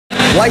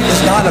Life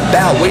is not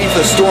about waiting for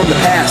the storm to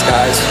pass,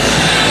 guys.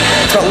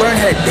 It's about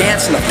learning how to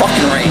dance in the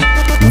fucking rain.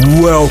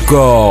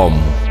 Welcome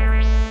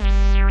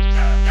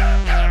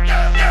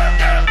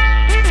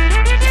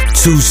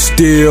to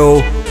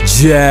Steel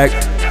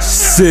Jacked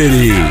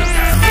City.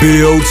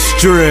 Build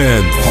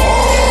strength.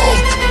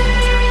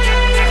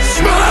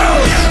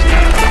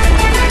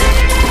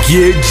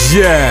 Get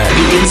jacked.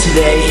 It begins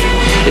today,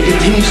 it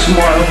continues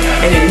tomorrow,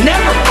 and it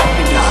never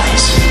fucking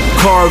dies.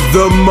 Carve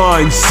the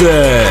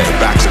mindset. The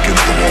back's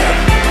against the wall.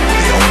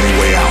 The only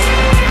way out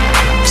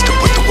is to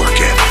put the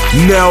work in.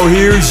 Now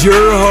here's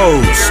your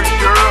host,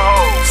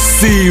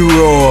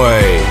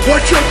 C-Roy.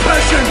 What's your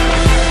passion?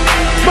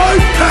 My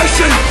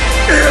passion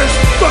is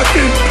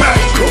fucking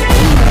passion.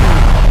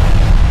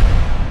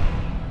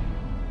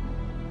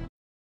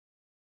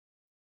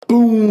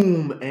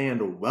 Boom,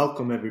 and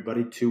welcome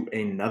everybody to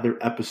another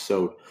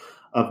episode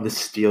of the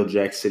Steel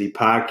Jacked City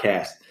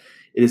podcast.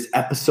 It is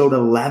episode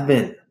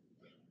 11,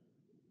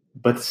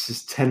 but this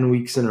is 10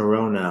 weeks in a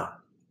row now.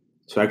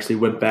 So I actually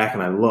went back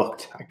and I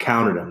looked. I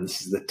counted them.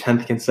 This is the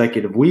 10th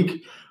consecutive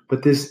week,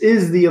 but this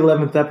is the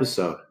 11th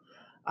episode.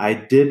 I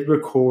did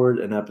record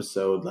an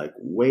episode like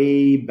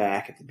way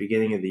back at the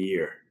beginning of the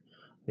year.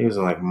 I think it was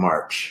in like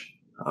March,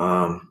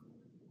 when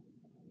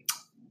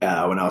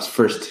I was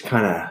first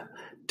kind of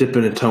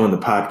dipping a toe in the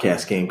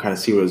podcast game, kind of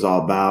see what it was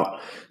all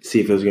about, see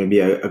if it was going to be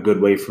a good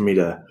way for me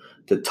to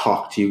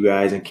talk to you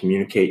guys and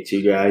communicate to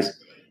you guys.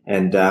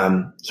 And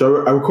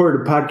so I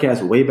recorded a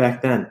podcast way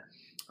back then.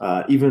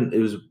 Even it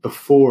was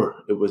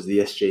before it was the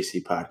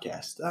SJC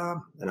podcast.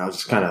 And I was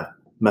just kind of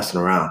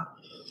messing around.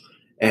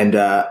 And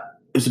it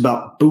was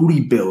about booty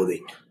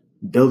building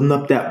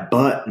up that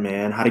butt,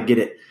 man, how to get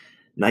it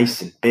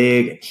nice and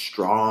big and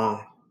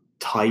strong,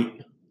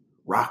 tight,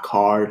 rock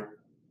hard,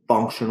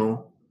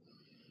 functional.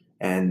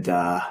 And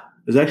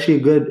there's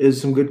actually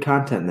some good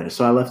content in there,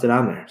 so I left it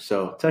on there.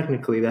 So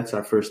technically that's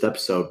our first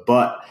episode,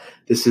 but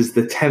this is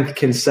the 10th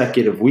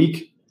consecutive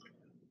week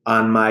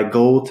on my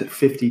goal to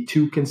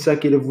 52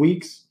 consecutive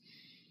weeks.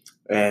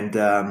 And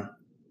we're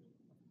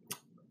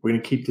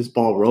going to keep this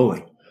ball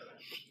rolling.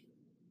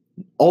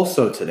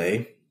 Also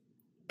today,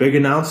 big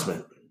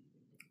announcement.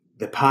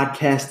 The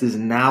podcast is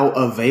now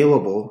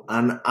available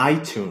on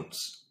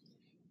iTunes.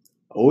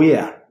 Oh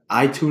yeah.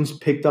 iTunes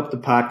picked up the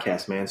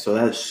podcast, man. So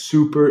that's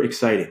super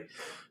exciting.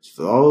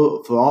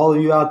 So for all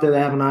of you out there that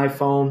have an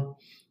iPhone,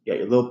 you got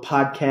your little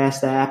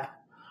podcast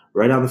app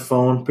right on the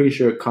phone. Pretty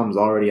sure it comes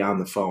already on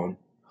the phone,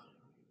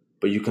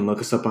 but you can look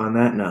us up on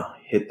that now.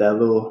 Hit that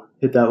little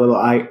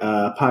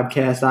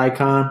podcast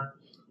icon,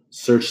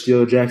 search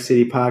Steel Jacked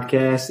City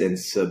Podcast, and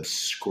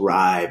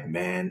subscribe,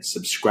 man.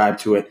 Subscribe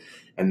to it,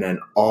 and then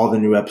all the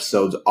new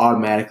episodes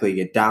automatically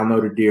get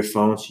downloaded to your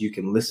phone, so you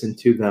can listen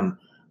to them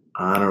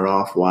on or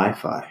off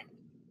Wi-Fi.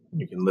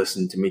 You can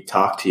listen to me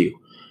talk to you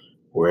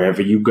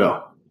wherever you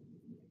go.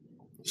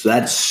 So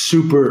that's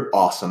super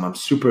awesome. I'm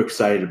super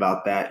excited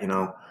about that,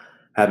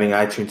 having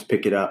iTunes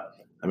pick it up.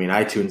 I mean,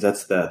 iTunes,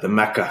 that's the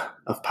mecca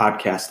of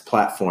podcast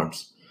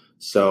platforms.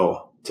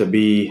 So to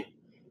be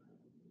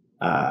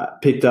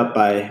picked up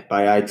by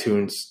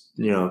iTunes,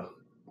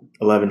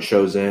 11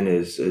 shows in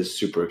is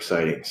super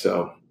exciting.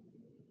 So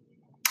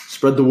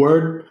spread the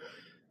word.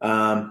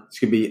 It's going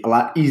to be a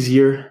lot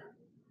easier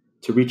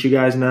to reach you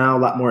guys now, a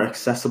lot more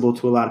accessible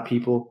to a lot of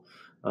people,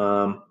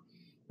 and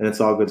it's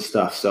all good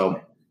stuff.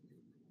 So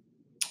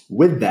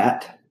with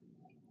that,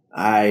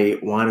 I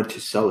wanted to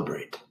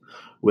celebrate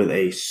with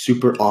a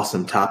super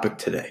awesome topic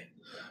today.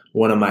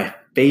 One of my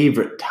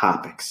favorite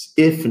topics,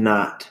 if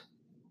not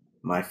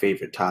my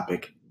favorite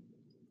topic,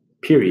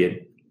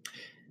 period,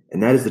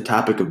 and that is the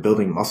topic of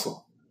building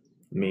muscle.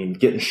 I mean,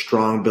 getting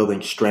strong,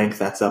 building strength,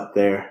 that's up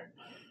there,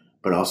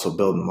 but also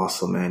building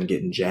muscle, man,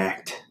 getting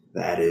jacked,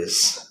 that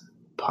is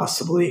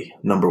possibly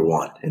number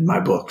one in my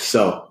book.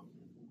 So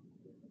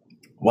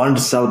wanted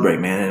to celebrate,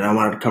 man, and I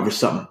wanted to cover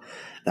something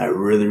that I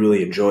really,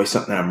 really enjoy,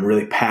 something that I'm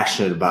really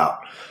passionate about,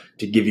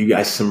 to give you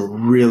guys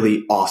some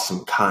really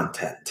awesome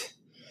content.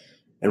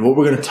 And what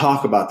we're going to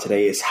talk about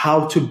today is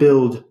how to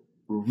build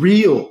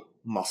real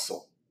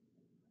muscle,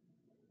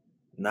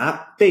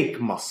 not fake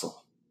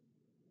muscle,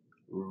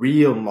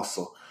 real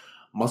muscle,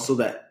 muscle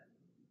that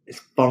is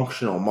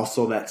functional,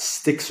 muscle that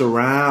sticks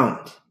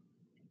around.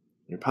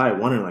 You're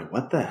probably wondering,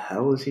 what the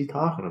hell is he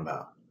talking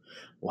about?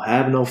 Well,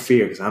 have no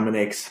fear, because I'm going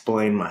to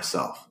explain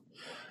myself.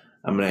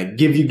 I'm going to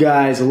give you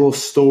guys a little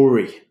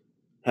story,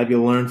 have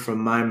you learn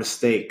from my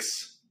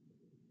mistakes.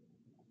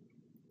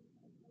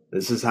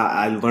 This is how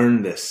I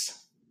learned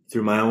this,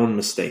 through my own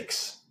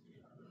mistakes.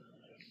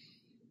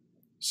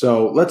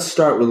 So let's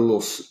start with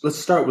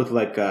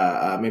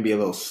maybe a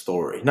little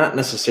story. Not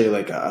necessarily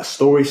like a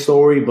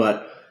story,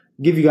 but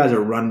give you guys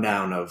a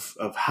rundown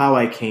of how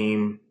I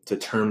came to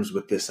terms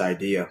with this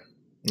idea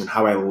and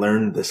how I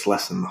learned this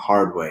lesson the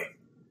hard way.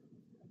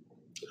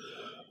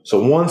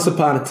 So once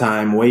upon a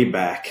time, way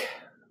back,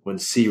 when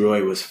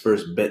C-Roy was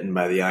first bitten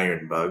by the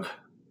iron bug,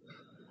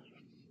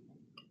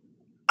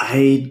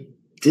 I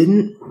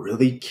didn't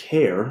really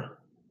care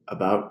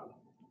about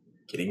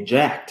getting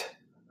jacked.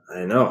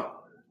 I know.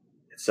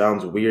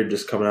 sounds weird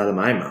just coming out of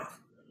my mouth.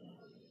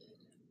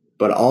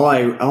 But all I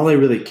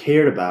really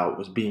cared about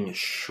was being as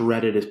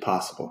shredded as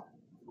possible.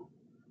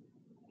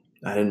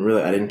 I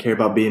didn't care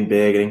about being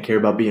big. I didn't care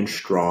about being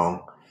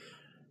strong.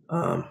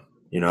 I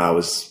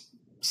was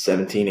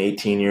 17,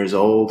 18 years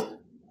old,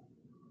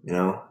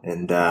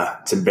 and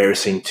it's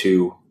embarrassing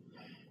to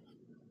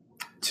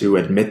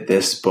admit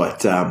this,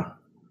 but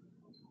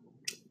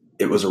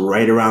it was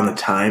right around the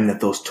time that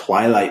those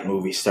Twilight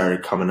movies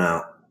started coming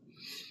out.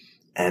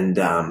 And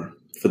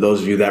for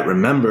those of you that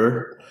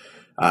remember,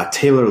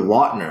 Taylor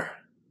Lautner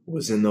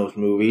was in those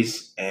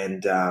movies,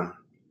 and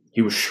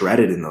he was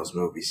shredded in those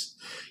movies.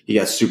 He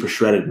got super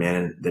shredded, man,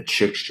 and the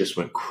chicks just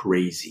went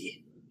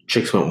crazy.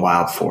 Chicks went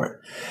wild for it.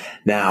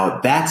 Now,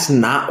 that's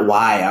not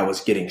why I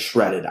was getting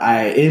shredded.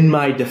 In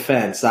my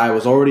defense, I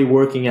was already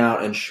working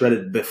out and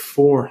shredded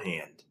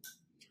beforehand.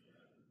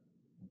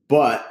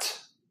 But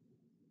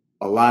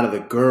a lot of the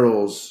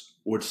girls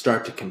would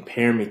start to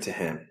compare me to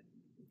him.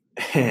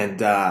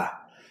 And, I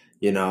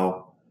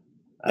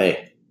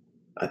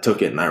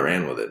took it and I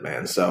ran with it,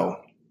 man. So,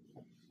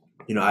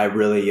 I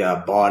really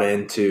bought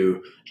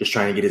into just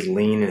trying to get as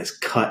lean and as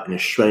cut and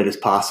as shredded as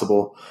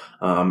possible.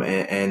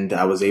 And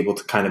I was able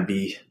to kind of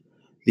be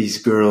these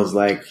girls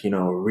like,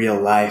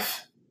 real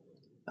life.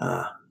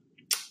 What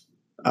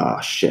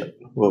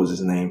was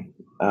his name?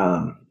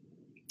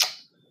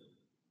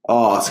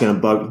 It's going to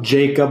bug.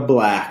 Jacob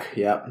Black.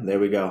 Yep, there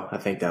we go. I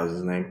think that was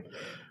his name.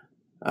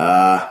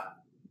 I'm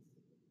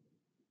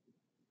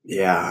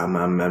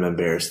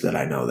embarrassed that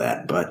I know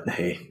that, but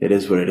hey, it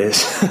is what it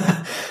is.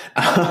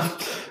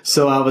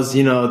 So I was,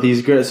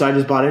 these girls, so I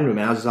just bought into it,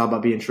 man. I was just all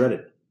about being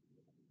shredded.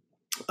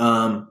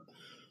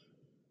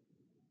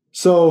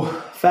 So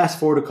fast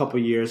forward a couple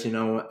years,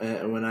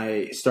 when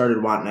I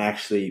started wanting to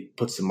actually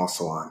put some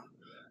muscle on.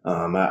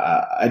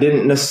 I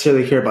didn't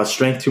necessarily care about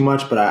strength too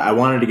much, but I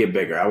wanted to get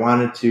bigger. I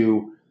wanted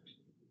to,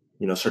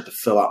 start to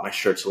fill out my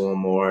shirts a little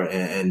more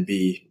and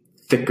be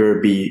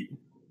thicker,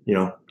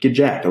 get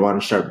jacked. I wanted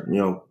to start,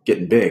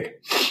 getting big.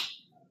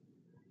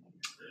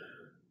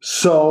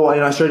 So,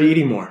 I started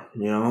eating more,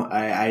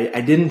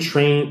 I didn't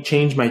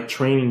change my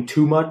training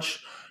too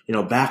much.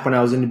 Back when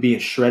I was into being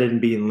shredded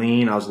and being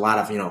lean, I was a lot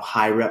of,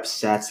 high rep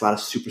sets, a lot of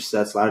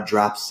supersets, a lot of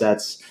drop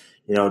sets,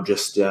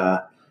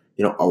 a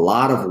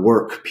lot of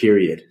work,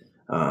 period.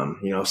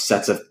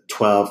 Sets of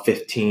 12,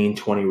 15,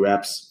 20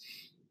 reps.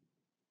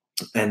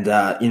 And,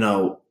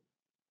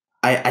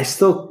 I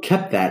still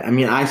kept that.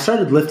 I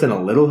started lifting a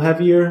little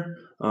heavier,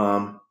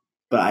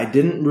 but I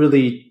didn't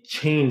really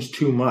change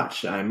too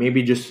much. I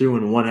maybe just threw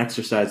in one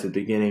exercise at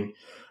the beginning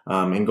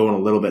and going a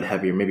little bit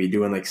heavier, maybe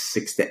doing like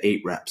 6 to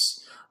 8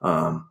 reps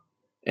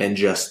and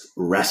just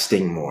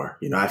resting more.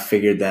 I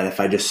figured that if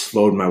I just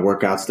slowed my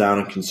workouts down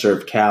and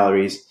conserved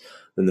calories,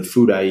 then the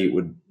food I eat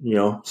would,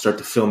 start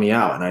to fill me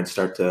out and I'd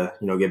start to,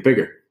 get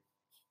bigger.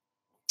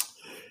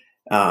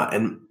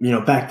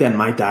 Back then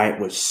my diet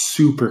was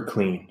super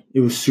clean. It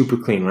was super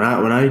clean.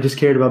 When I just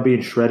cared about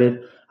being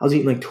shredded, I was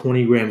eating like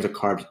 20 grams of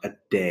carbs a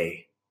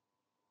day.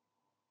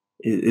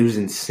 It was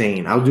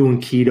insane. I was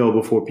doing keto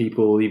before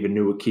people even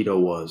knew what keto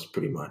was,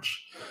 pretty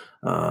much.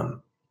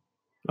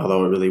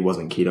 Although it really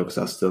wasn't keto because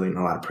I was still eating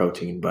a lot of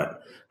protein,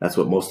 but that's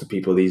what most of the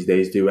people these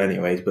days do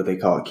anyways, but they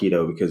call it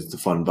keto because it's a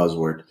fun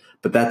buzzword.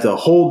 But that's a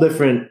whole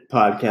different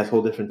podcast,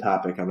 whole different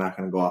topic. I'm not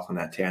going to go off on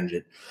that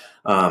tangent.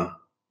 But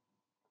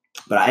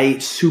I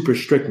ate super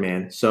strict,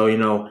 man. So,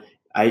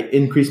 I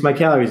increased my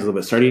calories a little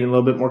bit, started eating a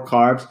little bit more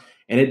carbs,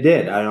 and it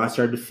did. I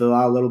started to fill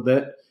out a little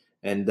bit,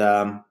 and,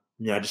 I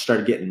just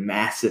started getting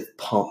massive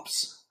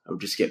pumps. I would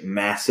just get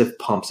massive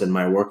pumps in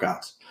my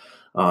workouts.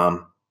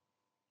 And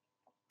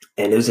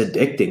it was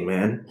addicting,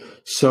 man.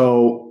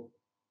 So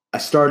I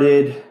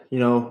started,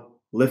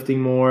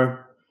 lifting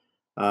more.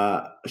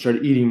 I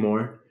started eating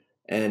more,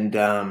 and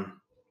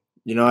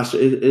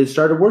it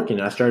started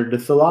working. I started to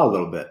fill out a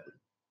little bit.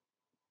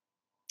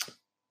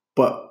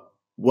 But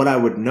what I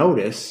would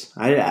notice,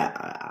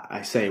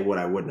 I say what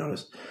I would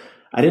notice.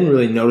 I didn't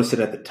really notice it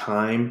at the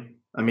time.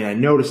 I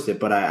noticed it,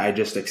 but I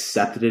just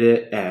accepted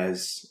it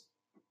as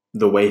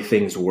the way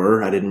things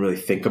were. I didn't really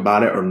think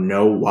about it or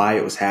know why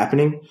it was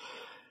happening.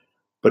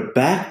 But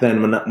back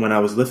then, when I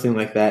was lifting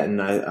like that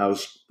and I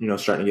was,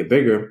 starting to get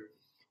bigger,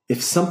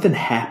 if something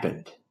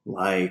happened,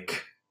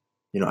 like,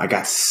 I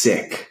got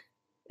sick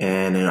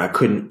and I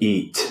couldn't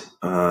eat,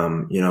 if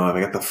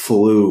I got the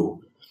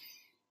flu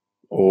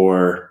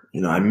or,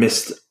 I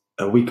missed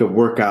a week of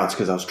workouts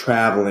because I was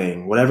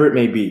traveling, whatever it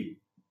may be,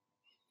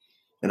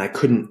 and I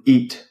couldn't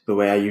eat the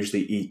way I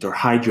usually eat or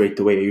hydrate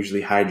the way I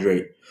usually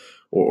hydrate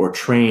or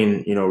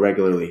train,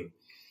 regularly,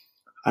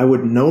 I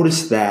would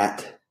notice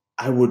that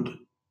I would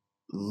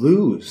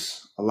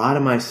lose a lot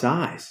of my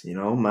size.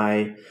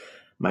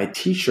 My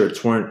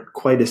t-shirts weren't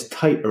quite as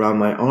tight around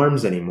my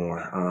arms anymore.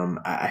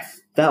 I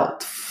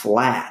felt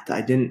flat.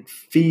 I didn't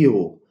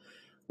feel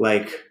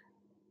big.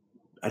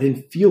 I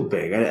didn't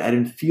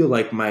feel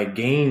like my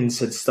gains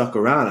had stuck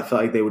around. I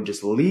felt like they would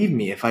just leave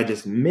me if I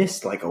just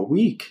missed like a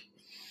week.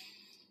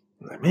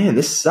 I'm like, man,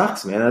 this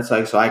sucks, man. That's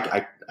like, so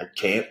I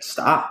can't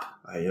stop.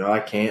 I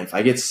can't. If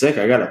I get sick,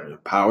 I got to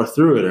power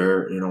through it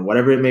or,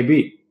 whatever it may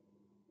be.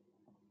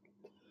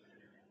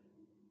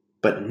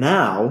 But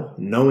now,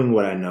 knowing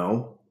what I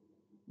know,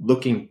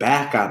 looking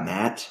back on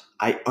that,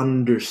 I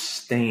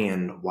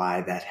understand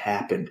why that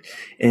happened.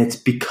 And it's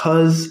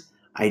because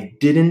I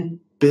didn't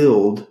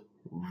build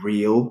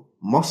real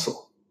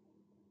muscle.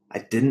 I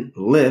didn't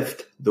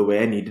lift the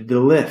way I needed to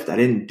lift. I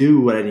didn't do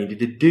what I needed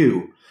to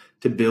do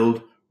to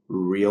build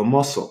real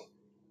muscle.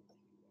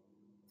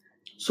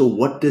 So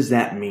what does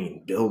that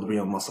mean, build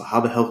real muscle?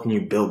 How the hell can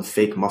you build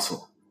fake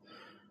muscle?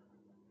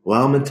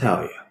 Well, I'm going to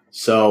tell you.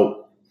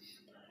 So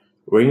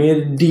we're going to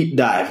get a deep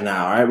dive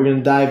now, all right? We're going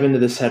to dive into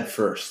this head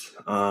first.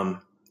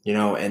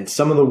 And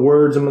some of the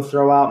words I'm going to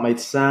throw out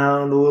might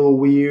sound a little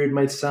weird,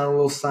 might sound a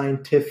little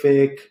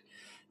scientific,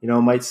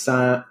 might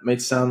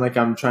sound like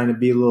I'm trying to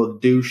be a little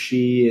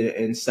douchey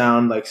and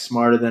sound like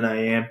smarter than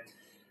I am.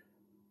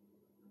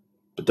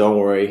 But don't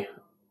worry,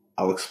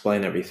 I'll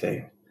explain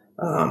everything.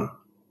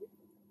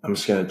 I'm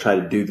just going to try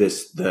to do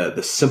this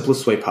the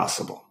simplest way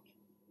possible.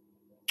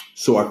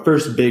 So our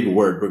first big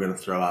word we're going to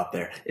throw out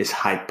there is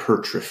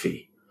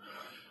hypertrophy.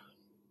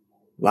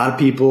 A lot of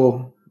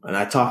people, and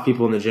I talk to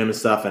people in the gym and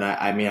stuff, and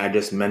I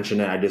just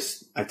mention it.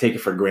 I take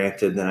it for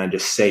granted, then I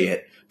just say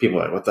it. People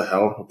are like, what the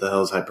hell? What the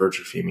hell does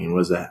hypertrophy mean?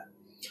 What is that?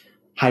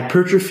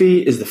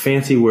 Hypertrophy is the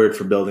fancy word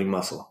for building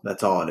muscle.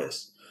 That's all it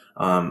is.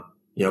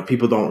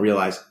 People don't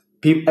realize.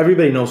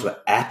 Everybody knows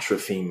what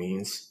atrophy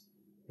means.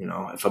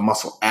 If a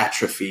muscle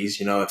atrophies,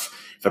 if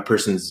a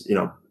person's,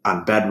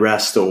 on bed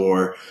rest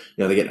or,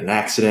 they get in an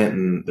accident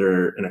and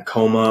they're in a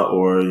coma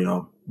or,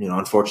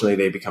 unfortunately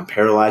they become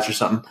paralyzed or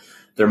something,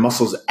 their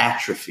muscles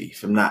atrophy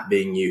from not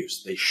being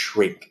used. They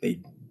shrink,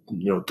 they,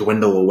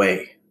 dwindle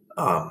away.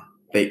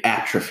 They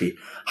atrophy.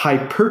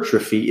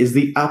 Hypertrophy is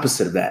the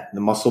opposite of that.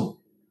 The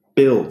muscle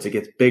builds, it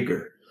gets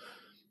bigger.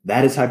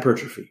 That is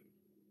hypertrophy.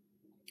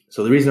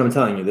 So the reason I'm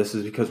telling you this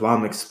is because while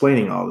I'm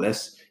explaining all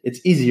this,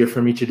 it's easier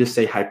for me to just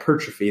say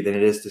hypertrophy than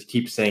it is to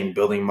keep saying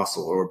building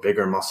muscle or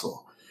bigger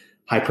muscle.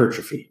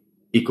 Hypertrophy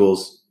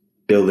equals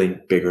building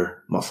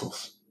bigger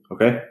muscles.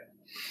 Okay?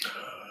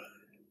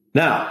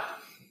 Now,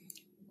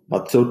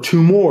 I'll throw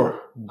two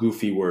more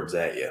goofy words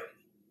at you.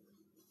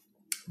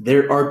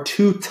 There are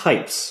two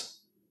types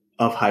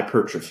of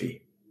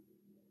hypertrophy.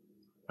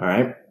 All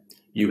right?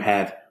 You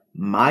have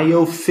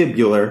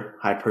myofibrillar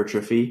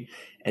hypertrophy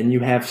and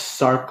you have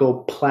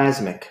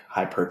sarcoplasmic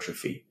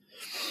hypertrophy.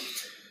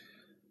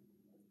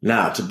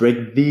 Now, to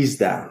break these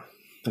down,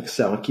 like I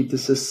said, I want to keep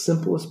this as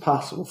simple as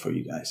possible for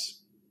you guys.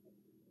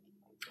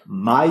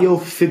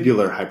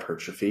 Myofibrillar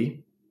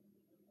hypertrophy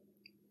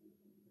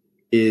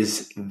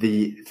is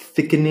the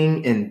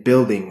thickening and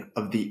building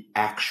of the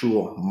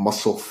actual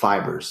muscle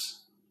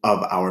fibers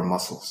of our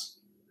muscles.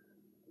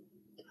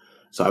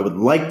 So I would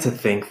like to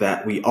think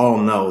that we all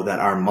know that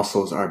our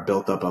muscles are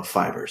built up of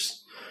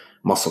fibers,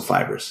 muscle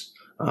fibers.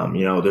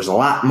 There's a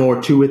lot more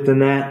to it than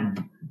that,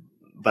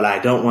 but I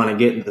don't want to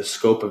get into the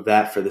scope of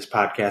that for this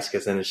podcast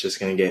because then it's just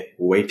going to get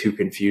way too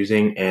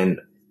confusing. And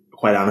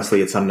quite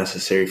honestly, it's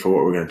unnecessary for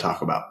what we're going to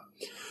talk about.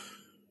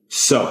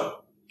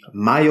 So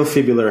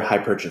myofibrillar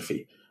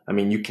hypertrophy.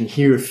 You can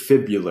hear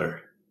fibular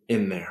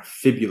in there,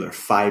 fibular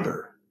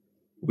fiber.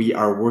 We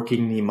are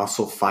working the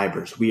muscle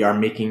fibers. We are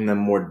making them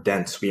more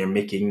dense. We are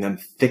making them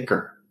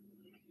thicker.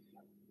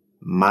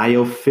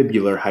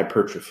 Myofibrillar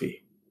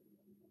hypertrophy.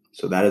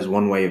 So that is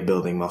one way of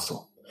building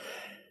muscle.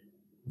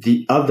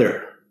 The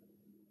other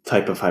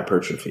type of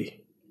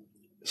hypertrophy,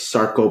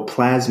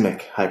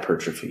 sarcoplasmic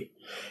hypertrophy.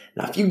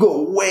 Now, if you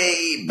go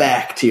way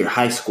back to your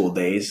high school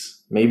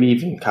days, maybe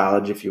even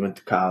college if you went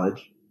to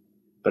college,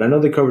 but I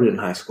know they covered it in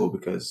high school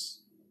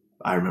because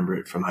I remember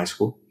it from high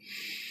school.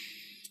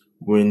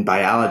 In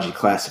biology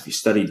class, if you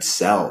studied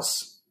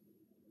cells,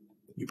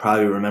 you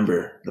probably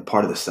remember the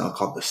part of the cell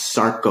called the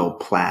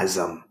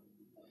sarcoplasm.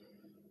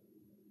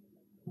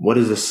 What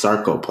is the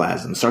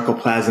sarcoplasm?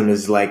 Sarcoplasm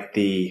is like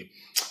the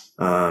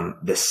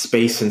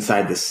space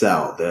inside the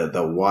cell,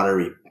 the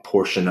watery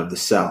portion of the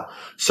cell.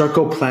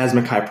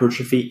 Sarcoplasmic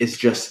hypertrophy is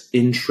just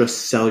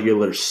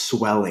intracellular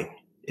swelling.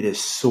 It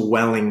is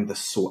swelling the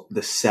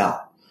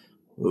cell.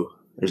 Ooh,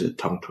 there's a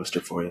tongue twister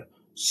for you.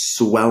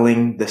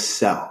 Swelling the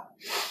cell.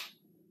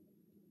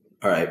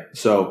 All right,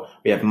 so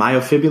we have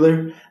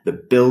myofibrillar, the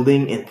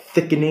building and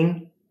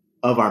thickening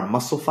of our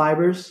muscle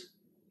fibers.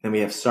 Then we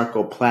have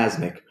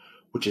sarcoplasmic,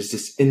 which is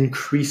just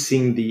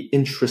increasing the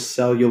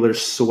intracellular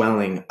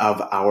swelling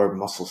of our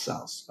muscle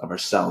cells, of our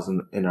cells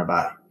in our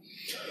body.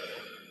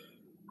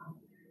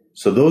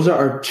 So those are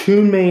our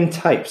two main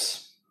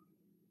types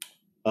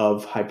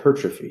of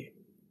hypertrophy.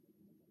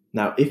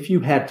 Now, if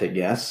you had to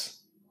guess,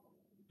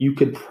 you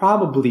could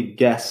probably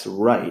guess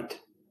right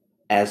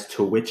as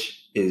to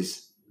which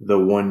is the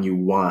one you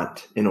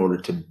want in order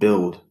to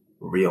build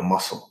real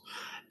muscle.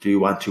 Do you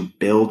want to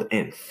build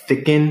and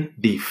thicken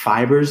the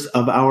fibers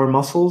of our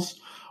muscles,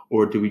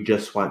 or do we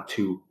just want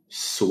to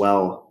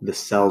swell the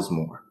cells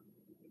more?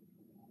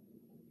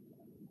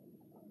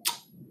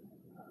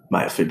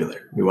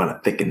 Myofibrillar. We want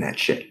to thicken that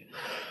shit.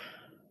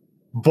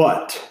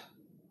 But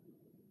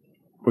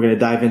we're going to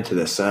dive into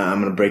this. I'm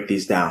going to break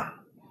these down.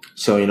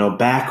 So,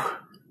 back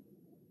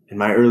in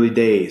my early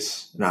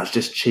days, I was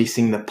just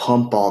chasing the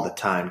pump all the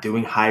time,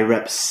 doing high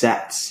rep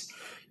sets.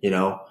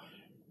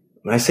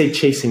 When I say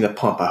chasing the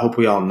pump, I hope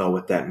we all know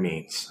what that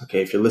means.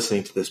 Okay, if you're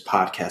listening to this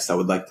podcast, I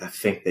would like to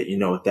think that you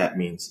know what that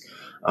means.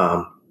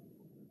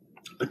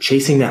 But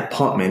chasing that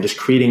pump, man, just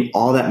creating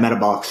all that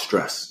metabolic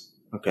stress.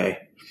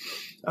 Okay,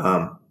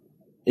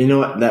 you know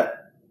what?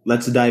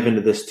 Let's dive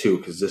into this too,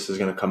 because this is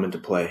going to come into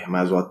play. I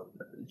might as well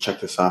check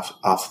this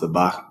off the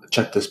box.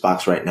 Check this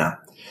box right now.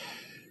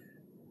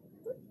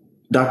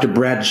 Dr.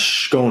 Brad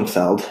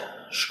Schoenfeld,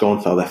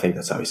 I think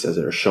that's how he says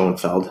it, or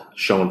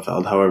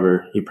Schoenfeld,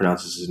 however he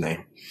pronounces his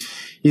name.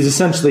 He's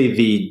essentially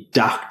the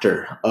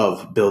doctor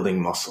of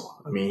building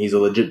muscle. I mean, he's a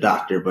legit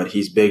doctor, but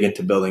he's big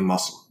into building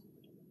muscle.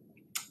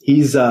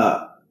 He's,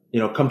 come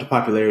to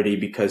popularity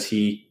because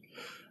he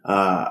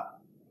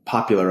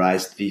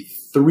popularized the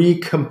 3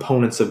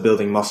 components of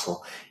building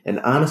muscle. And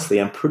honestly,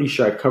 I'm pretty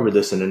sure I covered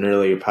this in an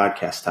earlier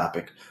podcast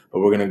topic, but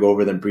we're going to go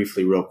over them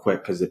briefly real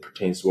quick because it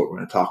pertains to what we're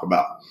going to talk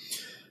about.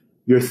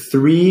 Your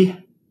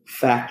 3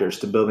 factors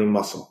to building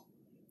muscle.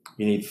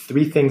 You need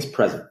 3 things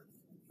present,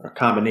 or a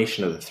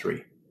combination of the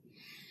 3.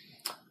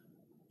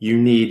 You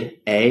need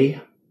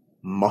A,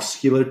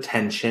 muscular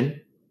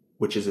tension,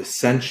 which is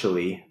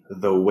essentially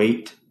the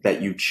weight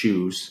that you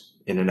choose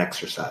in an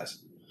exercise.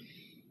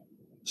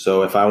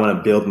 So if I want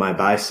to build my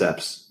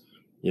biceps,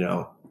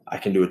 I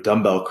can do a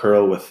dumbbell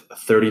curl with a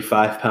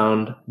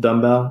 35-pound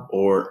dumbbell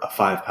or a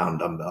 5-pound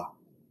dumbbell.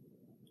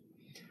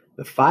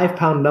 The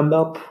 5-pound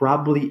dumbbell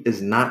probably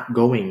is not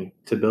going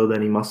to build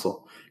any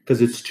muscle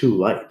because it's too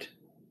light.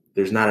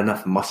 There's not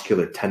enough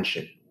muscular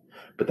tension.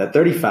 But that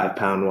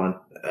 35-pound one,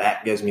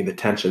 that gives me the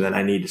tension that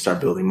I need to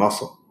start building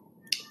muscle.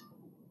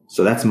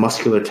 So that's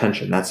muscular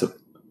tension. That's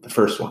the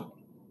first one.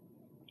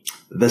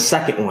 The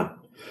second one,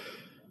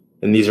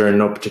 and these are in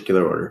no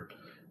particular order,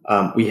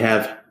 we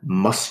have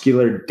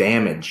muscular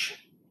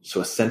damage.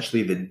 So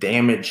essentially the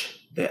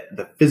damage,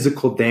 the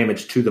physical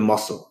damage to the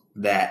muscle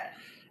that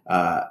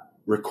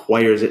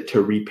requires it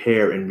to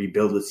repair and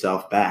rebuild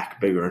itself back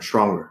bigger and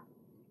stronger.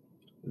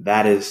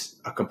 That is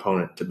a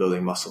component to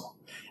building muscle.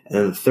 And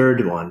then the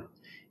third one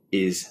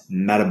is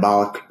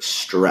metabolic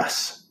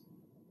stress.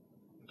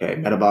 Okay,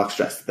 metabolic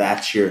stress.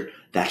 That's your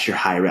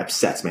high rep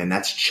sets, man.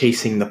 That's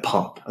chasing the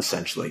pump,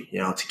 essentially,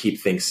 to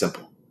keep things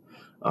simple.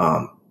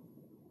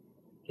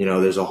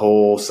 There's a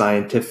whole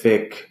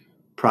scientific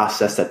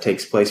process that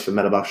takes place for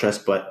metabolic stress,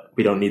 but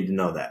we don't need to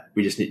know that.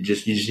 You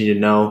just need to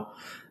know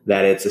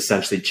that it's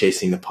essentially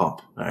chasing the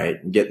pump, all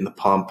right? Getting the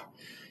pump,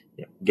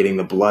 getting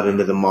the blood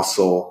into the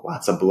muscle,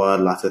 lots of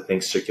blood, lots of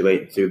things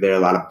circulating through there, a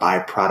lot of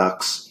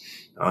byproducts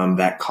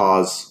that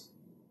cause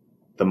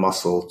the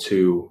muscle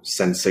to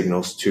send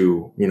signals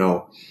to,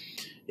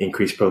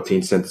 increase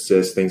protein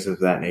synthesis, things of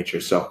that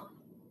nature. So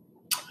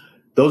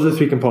those are the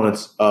 3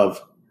 components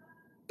of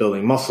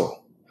building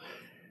muscle.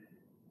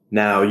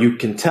 Now you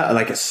can tell,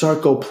 like a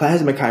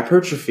sarcoplasmic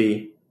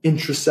hypertrophy,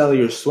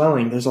 intracellular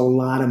swelling, there's a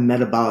lot of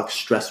metabolic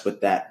stress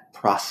with that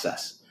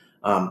process.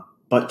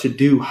 But to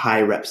do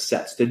high rep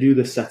sets, to do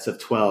the sets of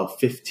 12,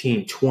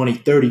 15, 20,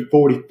 30,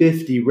 40,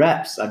 50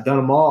 reps, I've done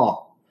them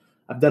all.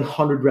 I've done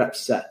 100 rep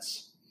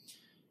sets.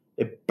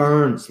 It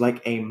burns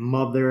like a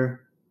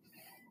mother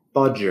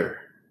fudger.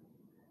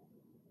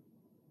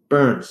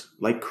 Burns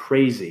like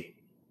crazy.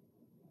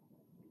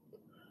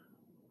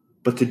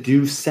 But to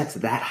do sets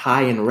that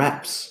high in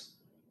reps,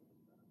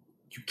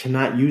 you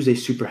cannot use a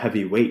super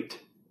heavy weight.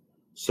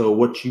 So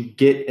what you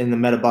get in the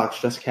metabolic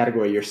stress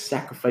category, you're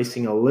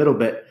sacrificing a little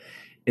bit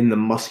in the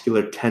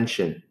muscular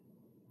tension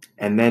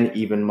and then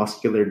even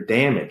muscular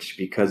damage,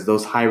 because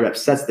those high rep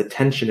sets, the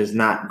tension is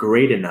not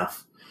great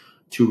enough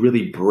to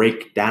really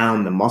break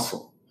down the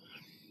muscle.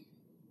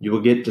 You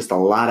will get just a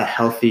lot of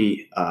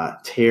healthy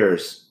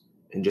tears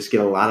and just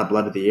get a lot of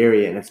blood to the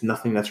area, and it's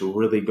nothing that's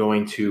really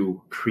going to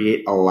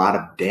create a lot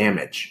of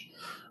damage.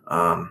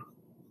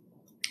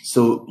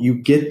 So you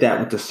get that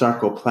with the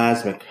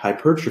sarcoplasmic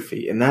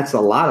hypertrophy, and that's a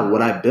lot of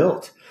what I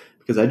built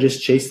because I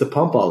just chased the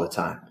pump all the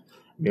time.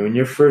 I mean, when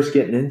you're first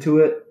getting into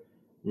it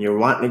and you're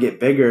wanting to get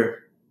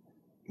bigger,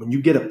 when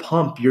you get a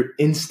pump, you're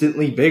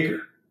instantly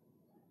bigger.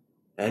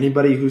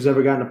 Anybody who's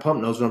ever gotten a pump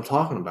knows what I'm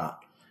talking about.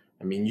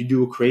 I mean, you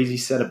do a crazy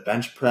set of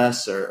bench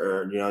press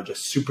or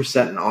just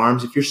supersetting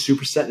arms. If you're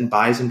supersetting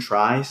bis and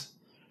tris,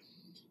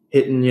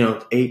 hitting,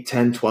 8,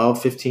 10,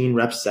 12, 15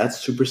 rep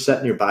sets,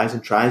 supersetting your bis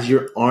and tris,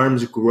 your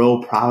arms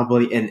grow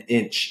probably an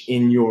inch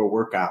in your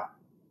workout.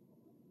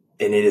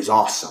 And it is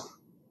awesome.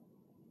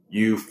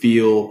 You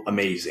feel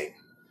amazing.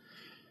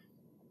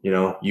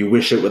 You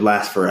wish it would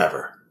last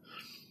forever.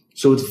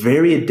 So it's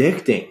very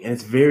addicting, and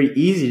it's very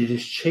easy to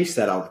just chase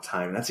that all the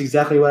time. And that's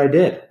exactly what I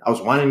did. I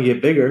was wanting to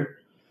get bigger,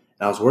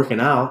 and I was working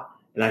out,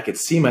 and I could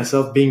see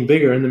myself being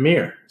bigger in the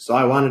mirror. So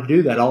I wanted to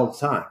do that all the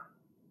time.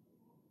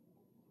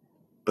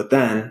 But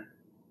then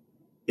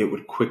it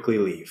would quickly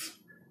leave.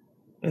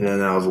 And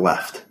then I was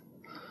left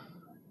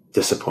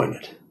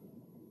disappointed,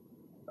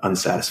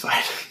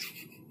 unsatisfied.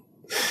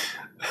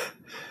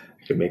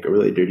 I could make a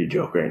really dirty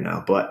joke right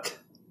now, but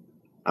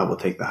I will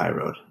take the high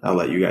road. I'll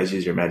let you guys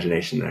use your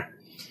imagination there.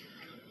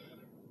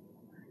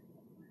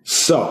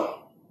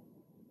 So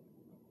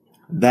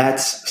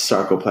that's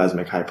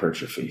sarcoplasmic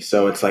hypertrophy.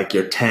 So it's like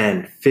your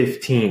 10,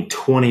 15,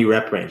 20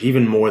 rep range,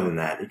 even more than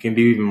that. You can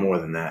do even more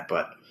than that,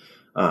 but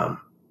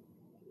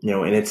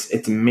and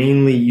it's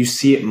mainly, you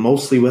see it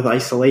mostly with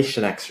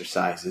isolation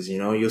exercises.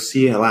 You'll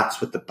see it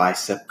lots with the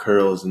bicep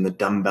curls and the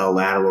dumbbell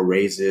lateral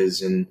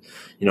raises and,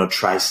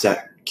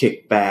 tricep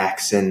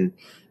kickbacks and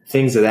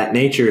things of that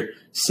nature,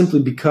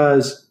 simply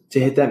because to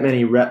hit that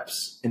many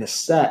reps in a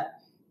set,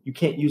 you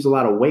can't use a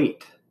lot of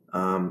weight.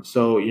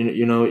 So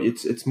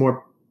it's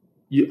more,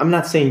 I'm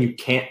not saying you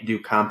can't do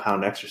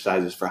compound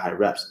exercises for high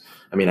reps.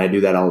 I mean, I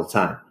do that all the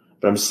time,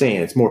 but I'm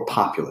saying it's more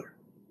popular.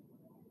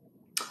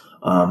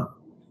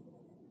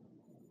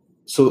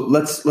 So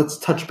let's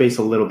touch base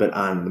a little bit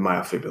on the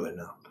myofibula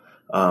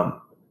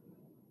now.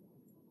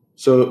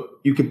 So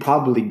you could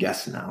probably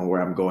guess now where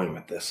I'm going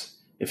with this.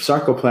 If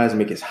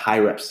sarcoplasmic is high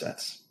rep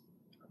sets,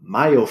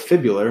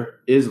 myofibular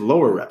is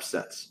lower rep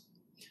sets.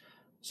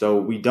 So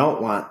we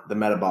don't want the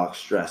metabolic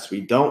stress.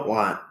 We don't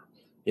want,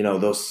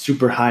 those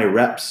super high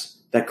reps,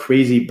 that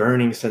crazy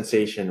burning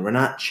sensation. We're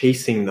not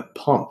chasing the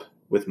pump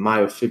with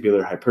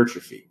myofibular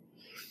hypertrophy.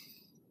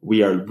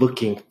 We are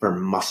looking for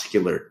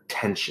muscular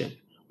tension.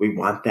 We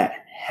want that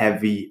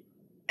heavy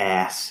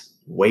ass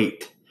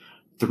weight.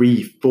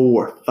 3,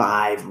 4,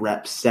 5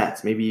 rep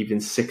sets, maybe even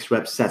 6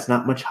 rep sets.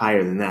 Not much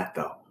higher than that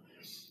though.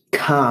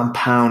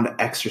 Compound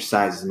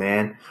exercises,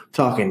 man.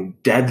 Talking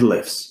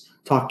deadlifts,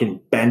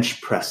 talking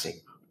bench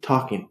pressing,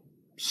 talking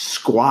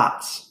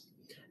squats.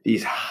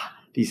 These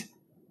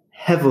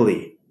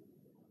heavyweight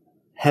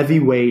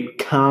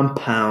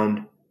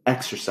compound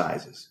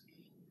exercises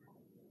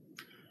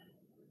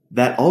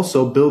that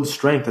also build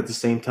strength at the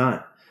same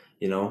time.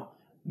 The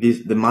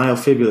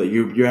myofibula,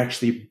 you're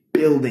actually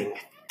building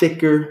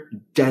thicker,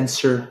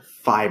 denser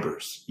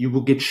fibers. You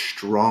will get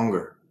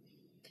stronger.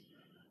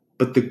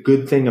 But the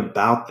good thing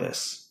about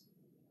this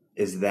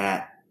is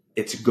that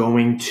it's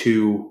going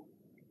to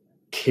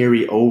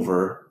carry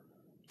over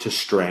to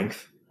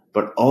strength,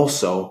 but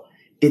also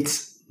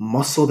it's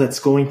muscle that's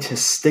going to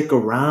stick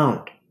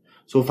around.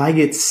 So if I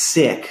get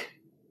sick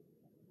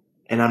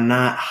and I'm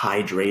not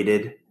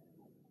hydrated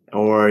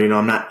or,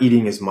 I'm not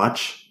eating as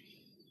much,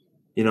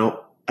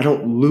 I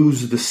don't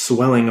lose the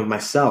swelling of my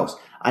cells.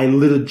 I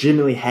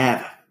legitimately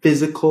have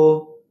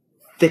physical,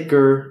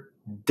 thicker,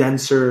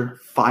 denser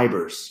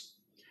fibers.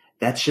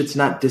 That shit's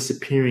not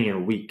disappearing in a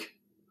week,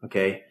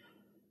 okay?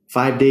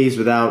 5 days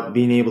without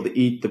being able to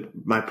eat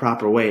my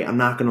proper way, I'm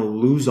not going to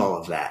lose all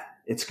of that.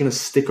 It's going to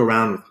stick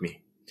around with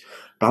me.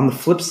 But on the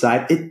flip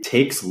side, it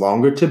takes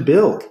longer to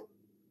build.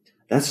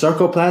 That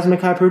sarcoplasmic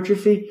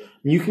hypertrophy,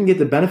 you can get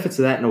the benefits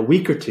of that in a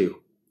week or two.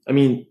 I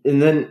mean,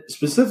 and then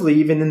specifically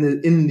even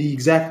in the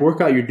exact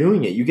workout you're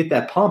doing it, you get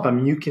that pump. I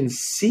mean, you can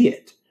see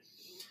it.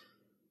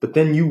 But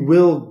then you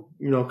will,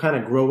 kind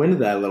of grow into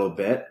that a little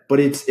bit, but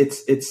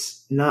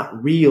it's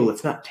not real.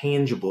 It's not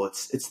tangible.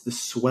 It's the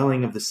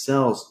swelling of the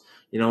cells.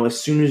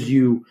 As soon as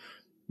you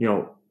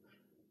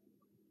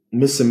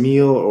miss a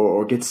meal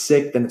or get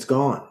sick, then it's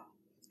gone.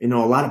 A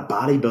lot of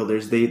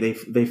bodybuilders,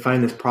 they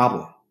find this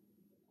problem.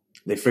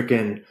 They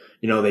freaking,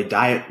 they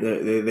diet,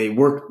 they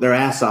work their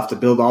ass off to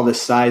build all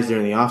this size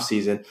during the off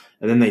season,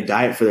 and then they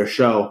diet for their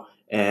show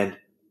and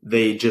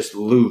they just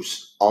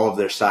lose all of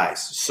their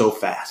size so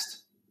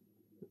fast.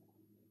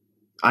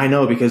 I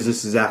know because this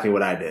is exactly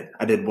what I did.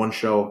 I did one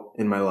show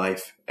in my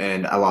life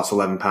and I lost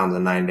 11 pounds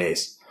in 9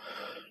 days.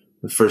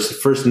 The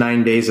first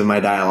 9 days of my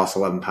diet, I lost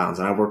 11 pounds,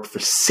 and I worked for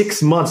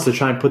 6 months to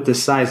try and put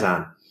this size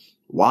on.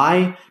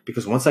 Why?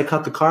 Because once I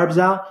cut the carbs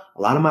out,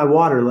 a lot of my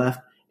water left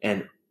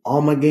and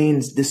all my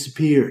gains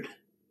disappeared.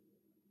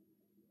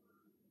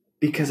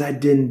 Because I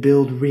didn't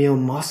build real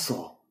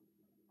muscle.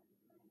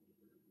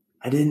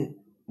 I didn't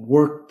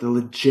work the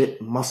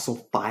legit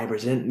muscle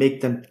fibers. I didn't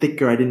make them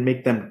thicker. I didn't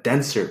make them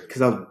denser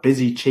because I was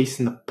busy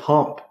chasing the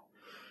pump,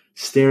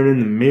 staring in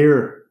the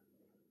mirror,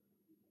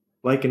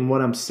 liking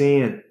what I'm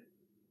seeing.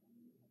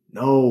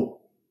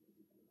 No.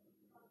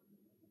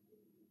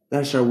 Then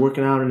I started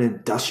working out in an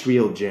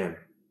industrial gym.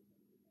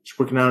 Just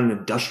working out in an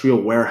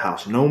industrial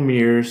warehouse. No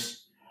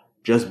mirrors,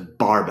 just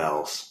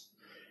barbells.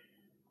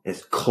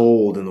 It's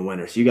cold in the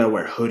winter, so you gotta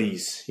wear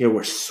hoodies. You gotta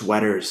wear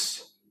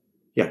sweaters.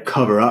 You gotta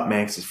cover up,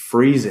 man, because it's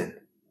freezing.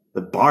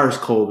 The bar's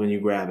cold when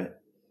you grab it.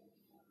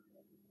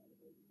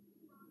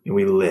 And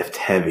we lift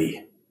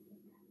heavy.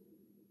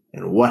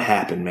 And what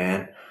happened,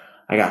 man?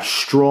 I got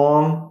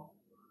strong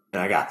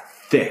and I got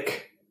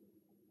thick.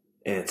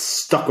 And it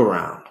stuck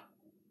around.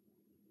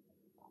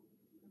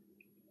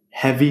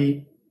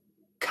 Heavy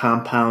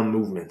compound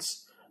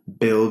movements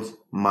build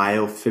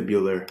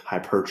myofibular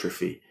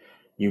hypertrophy.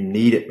 You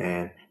need it,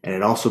 man. And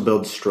it also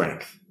builds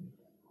strength,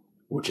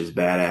 which is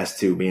badass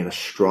too, being a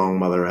strong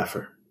mother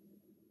effer.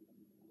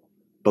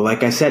 But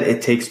like I said,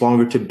 it takes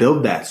longer to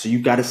build that. So you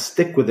got to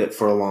stick with it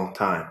for a long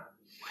time.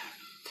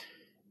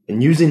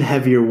 And using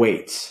heavier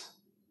weights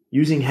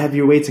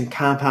and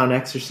compound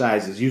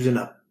exercises, using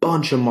a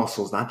bunch of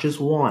muscles, not just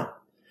one.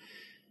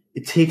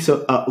 it takes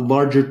a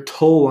larger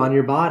toll on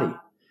your body.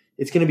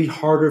 It's going to be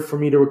harder for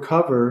me to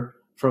recover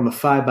from a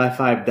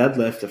 5x5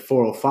 deadlift at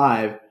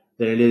 405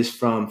 than it is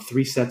from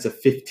 3 sets of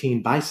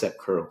 15 bicep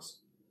curls,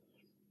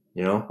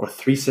 or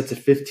 3 sets of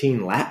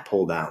 15 lat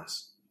pull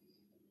downs.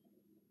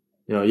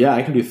 Yeah,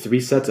 I can do 3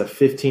 sets of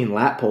 15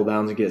 lat pull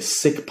downs and get a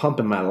sick pump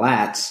in my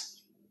lats,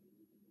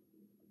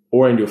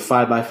 or I can do a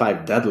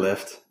 5x5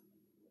 deadlift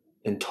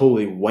and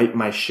totally wipe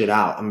my shit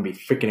out. I'm going to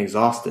be freaking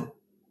exhausted.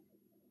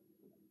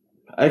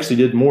 I actually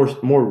did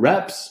more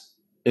reps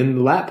in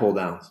the lat pull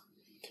downs,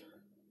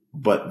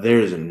 but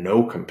there's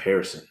no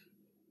comparison.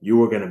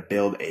 You are going to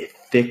build a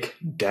thick,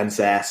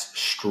 dense-ass,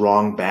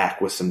 strong back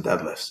with some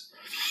deadlifts.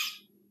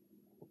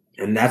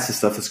 And that's the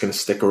stuff that's going to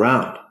stick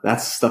around.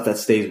 That's the stuff that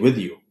stays with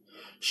you.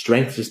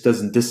 Strength just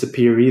doesn't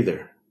disappear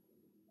either.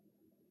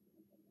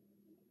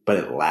 But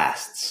it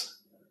lasts.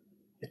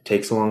 It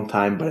takes a long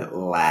time, but it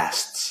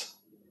lasts.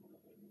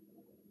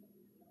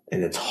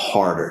 And it's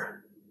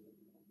harder.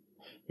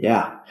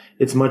 Yeah,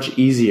 it's much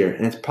easier.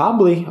 And it's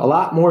probably a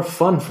lot more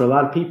fun for a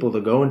lot of people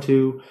to go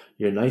into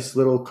your nice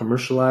little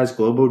commercialized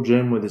Globo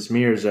gym with its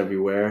mirrors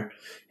everywhere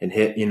and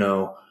hit,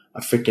 a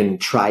freaking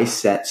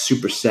tri-set,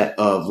 superset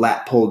of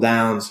lat pull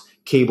downs,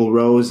 cable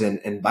rows,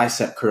 and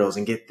bicep curls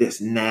and get this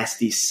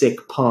nasty,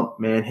 sick pump,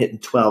 man, hitting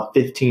 12,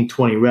 15,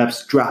 20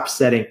 reps, drop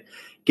setting,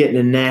 getting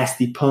a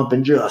nasty pump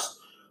and just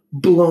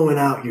blowing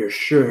out your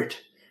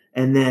shirt.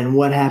 And then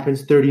what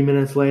happens 30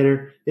 minutes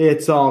later?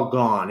 It's all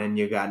gone and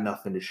you got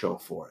nothing to show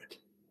for it.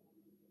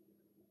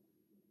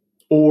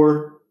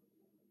 Or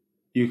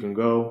you can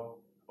go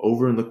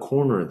over in the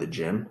corner of the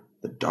gym,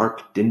 the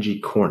dark, dingy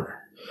corner,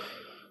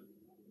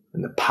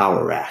 in the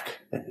power rack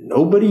that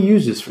nobody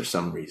uses for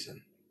some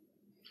reason.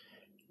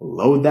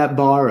 Load that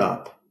bar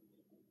up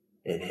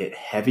and hit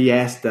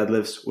heavy-ass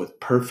deadlifts with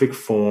perfect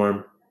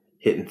form,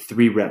 hitting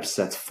 3 rep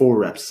sets, 4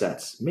 rep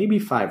sets, maybe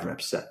 5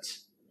 rep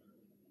sets.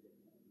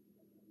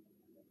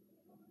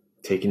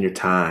 Taking your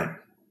time,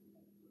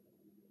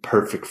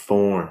 perfect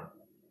form,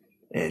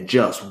 and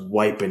just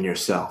wiping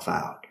yourself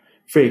out.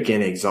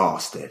 Freaking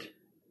exhausted.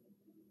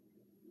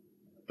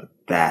 But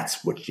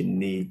that's what you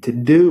need to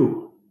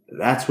do.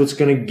 That's what's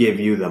going to give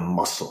you the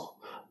muscle,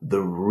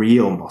 the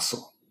real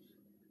muscle.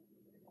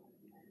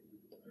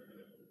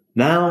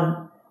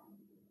 Now,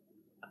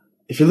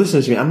 if you're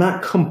listening to me, I'm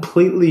not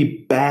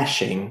completely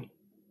bashing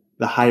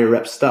the higher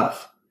rep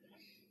stuff.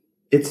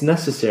 It's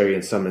necessary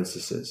in some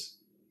instances.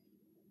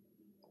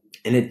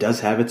 And it does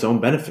have its own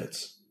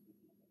benefits.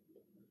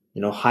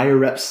 Higher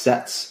rep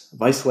sets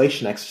of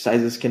isolation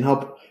exercises can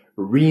help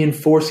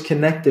reinforce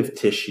connective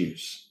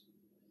tissues.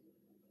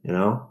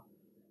 A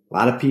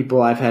lot of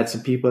people, I've had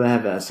some people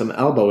that have some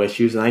elbow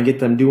issues, and I get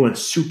them doing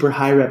super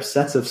high rep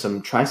sets of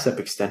some tricep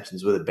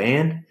extensions with a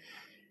band,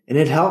 and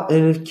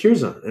it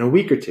cures them in a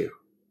week or two.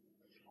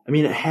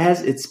 It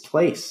has its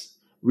place.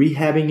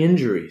 Rehabbing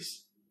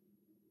injuries.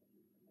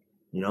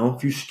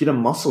 If you get a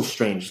muscle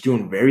strain, just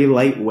doing very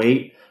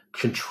lightweight,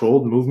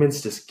 controlled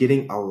movements, just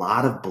getting a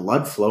lot of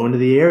blood flow into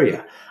the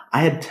area.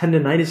 I had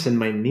tendonitis in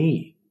my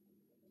knee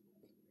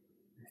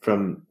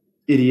from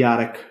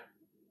idiotic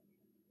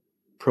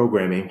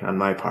programming on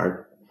my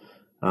part,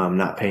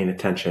 not paying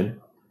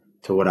attention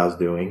to what I was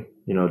doing,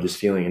 just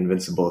feeling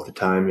invincible at the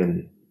time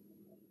and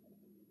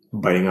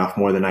biting off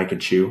more than I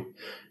could chew,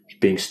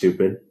 being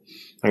stupid.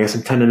 I got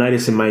some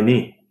tendonitis in my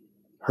knee.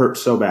 Hurt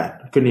so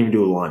bad. I couldn't even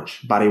do a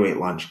lunge. Bodyweight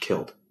lunge,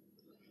 killed.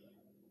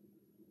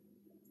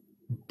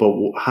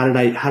 But how did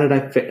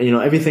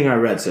I everything I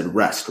read said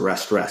rest.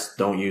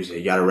 Don't use it.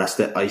 You got to rest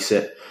it, ice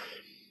it.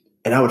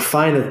 And I would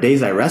find that the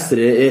days I rested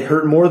it, it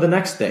hurt more the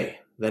next day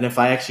than if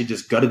I actually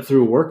just gutted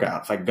through a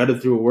workout. If I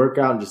gutted through a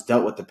workout and just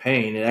dealt with the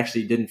pain, it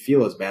actually didn't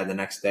feel as bad the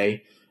next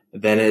day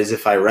than as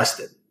if I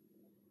rested.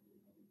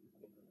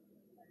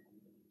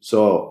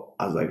 So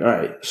I was like, all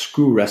right,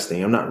 screw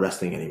resting. I'm not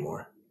resting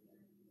anymore.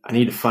 I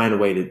need to find a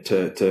way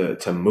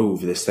to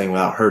move this thing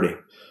without hurting.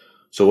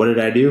 So what did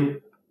I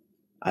do?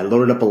 I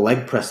loaded up a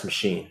leg press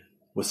machine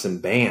with some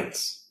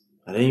bands.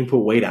 I didn't even put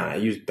weight on it. I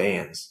used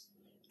bands.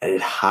 I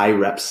did high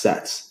rep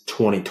sets,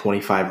 20,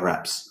 25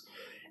 reps.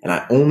 And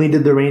I only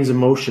did the range of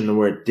motion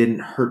where it didn't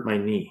hurt my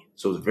knee.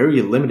 So it was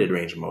very limited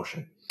range of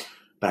motion.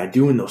 But I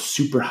doing those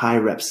super high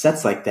rep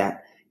sets like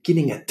that,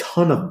 getting a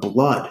ton of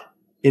blood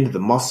into the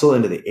muscle,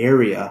 into the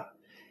area.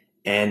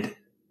 And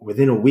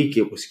within a week,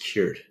 it was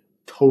cured.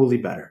 Totally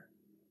better.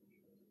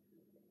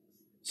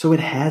 So it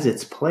has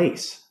its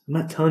place. I'm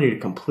not telling you to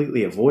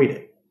completely avoid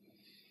it.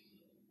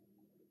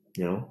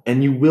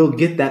 And you will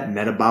get that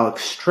metabolic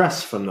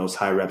stress from those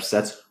high rep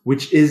sets,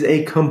 which is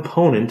a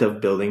component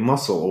of building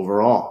muscle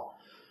overall.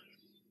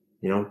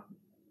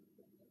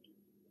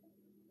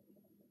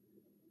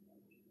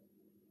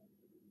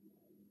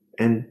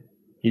 And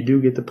you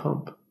do get the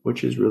pump,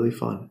 which is really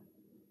fun.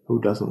 Who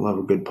doesn't love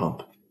a good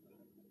pump?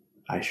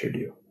 I sure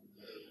do.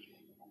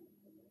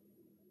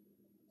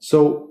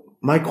 So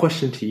my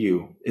question to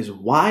you is,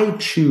 why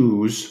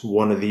choose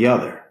one or the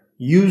other?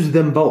 Use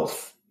them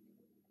both.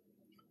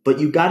 But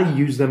you got to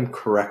use them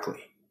correctly.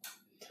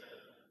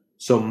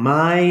 So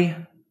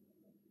my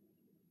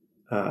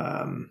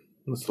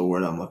what's the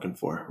word I'm looking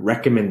for?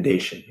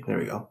 Recommendation. There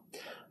we go.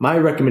 My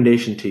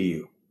recommendation to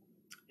you,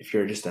 if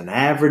you're just an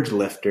average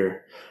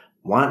lifter,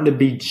 wanting to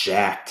be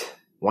jacked,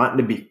 wanting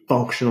to be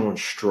functional and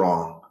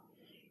strong,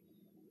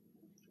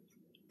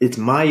 it's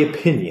my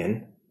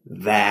opinion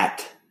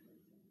that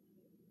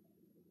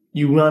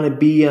you want to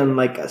be on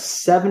like a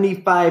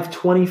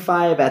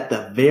 75-25 at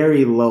the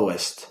very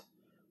lowest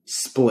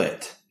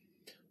split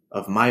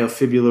of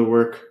myofibrillar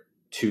work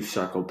to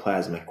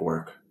sarcoplasmic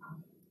work,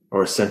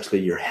 or essentially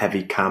your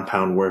heavy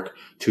compound work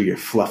to your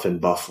fluff and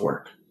buff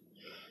work.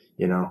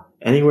 You know,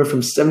 anywhere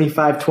from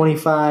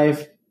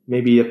 75-25,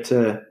 maybe up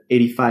to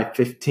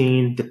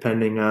 85-15,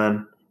 depending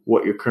on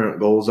what your current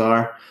goals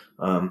are.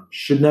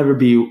 Should never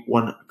be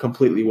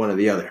completely one or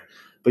the other.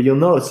 But you'll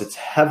notice it's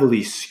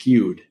heavily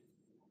skewed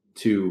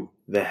to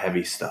the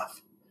heavy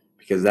stuff,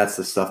 because that's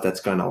the stuff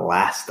that's going to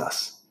last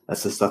us.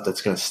 That's the stuff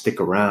that's going to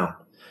stick around.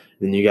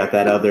 Then you got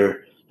that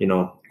other,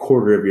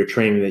 quarter of your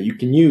training that you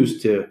can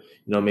use to,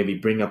 maybe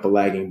bring up a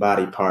lagging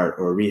body part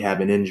or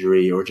rehab an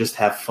injury or just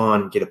have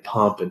fun, get a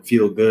pump and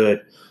feel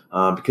good.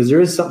 Because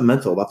there is something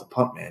mental about the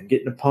pump, man.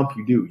 Getting a pump,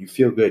 you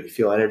feel good. You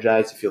feel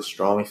energized. You feel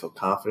strong. You feel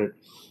confident.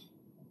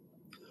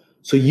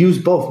 So use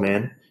both,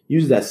 man.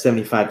 Use that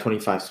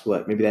 75-25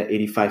 split, maybe that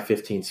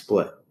 85-15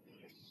 split.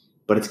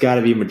 But it's got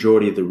to be a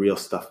majority of the real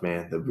stuff,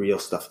 man. The real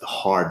stuff, the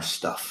hard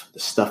stuff, the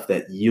stuff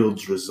that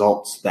yields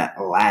results,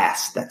 that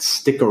last, that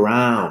stick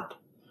around,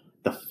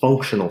 the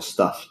functional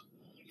stuff.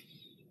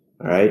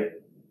 All right?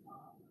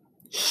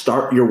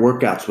 Start your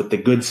workouts with the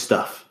good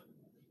stuff.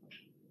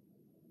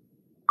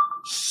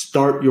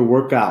 Start your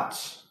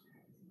workouts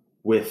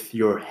with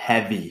your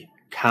heavy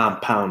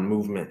compound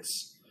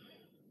movements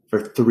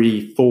for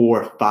 3,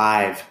 4,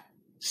 5,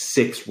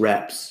 6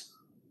 reps.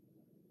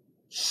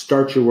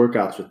 Start your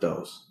workouts with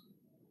those,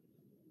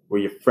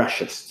 where you're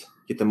freshest,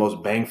 get the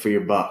most bang for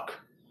your buck.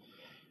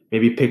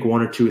 Maybe pick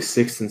 1 or 2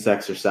 assistance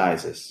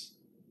exercises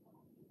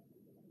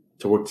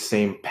to work the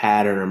same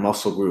pattern or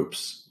muscle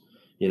groups.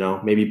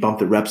 Maybe bump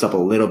the reps up a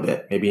little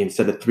bit. Maybe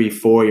instead of 3,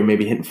 4, you're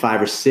maybe hitting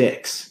 5 or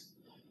 6,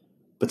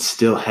 but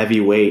still heavy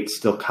weight,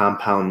 still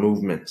compound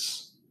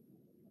movements.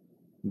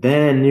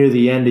 Then near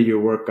the end of your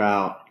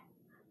workout,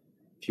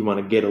 if you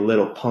want to get a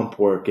little pump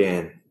work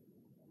in,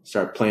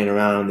 start playing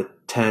around the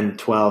 10,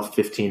 12,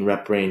 15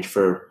 rep range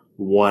for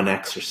one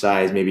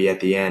exercise, maybe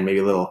at the end, maybe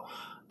a little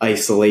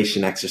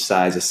isolation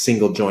exercise, a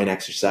single joint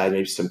exercise,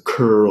 maybe some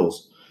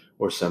curls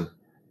or some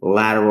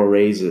lateral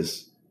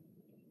raises.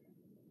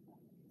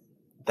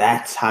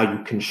 That's how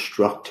you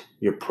construct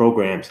your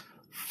programs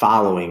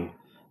following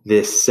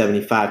this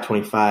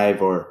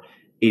 75-25 or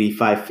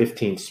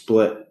 85-15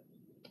 split.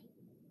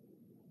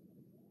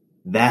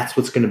 That's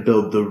what's going to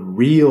build the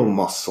real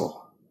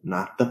muscle,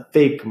 not the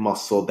fake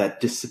muscle that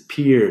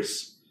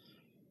disappears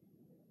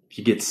if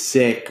you get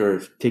sick or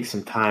take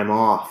some time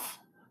off.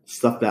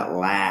 Stuff that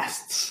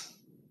lasts.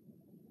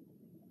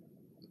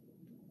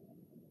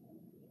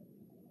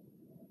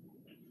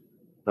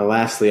 Now,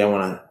 lastly, I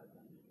want to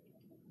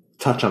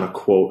touch on a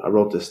quote. I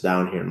wrote this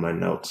down here in my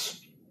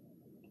notes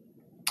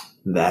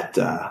that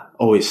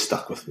always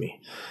stuck with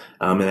me.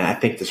 And I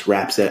think this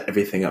wraps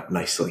everything up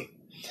nicely.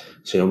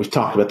 So, we've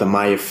talked about the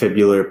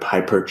myofibrillar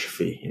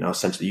hypertrophy,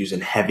 essentially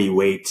using heavy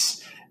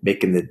weights,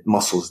 making the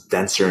muscles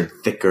denser and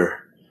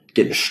thicker,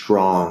 getting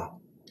strong,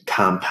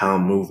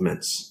 compound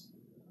movements.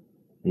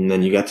 And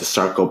then you got the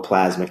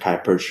sarcoplasmic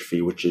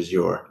hypertrophy, which is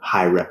your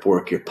high rep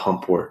work, your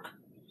pump work,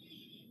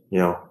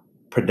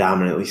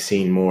 predominantly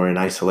seen more in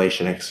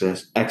isolation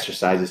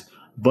exercises,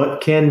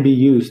 but can be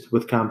used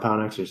with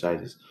compound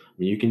exercises.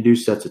 You can do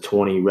sets of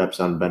 20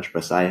 reps on bench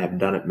press. I have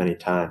done it many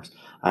times.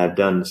 I have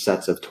done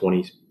sets of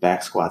 20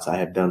 back squats. I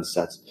have done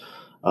sets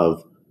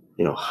of,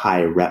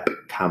 high rep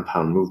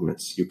compound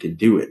movements. You can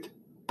do it.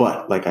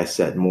 But like I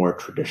said, more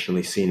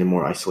traditionally seen in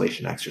more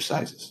isolation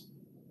exercises.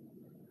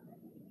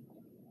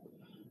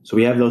 So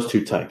we have those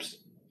two types.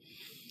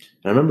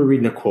 And I remember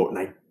reading a quote, and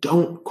I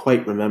don't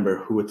quite remember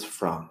who it's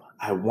from.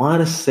 I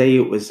want to say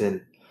it was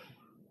in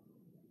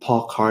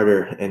Paul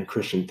Carter and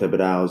Christian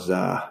Thibaudeau's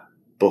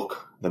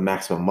book, The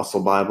Maximum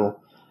Muscle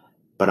Bible,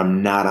 but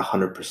I'm not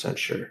 100%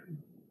 sure.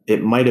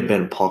 It might have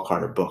been a Paul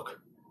Carter book,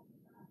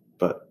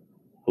 but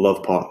I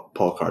love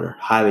Paul Carter.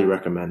 Highly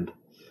recommend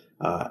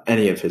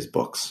any of his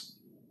books.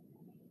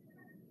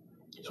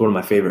 He's one of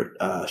my favorite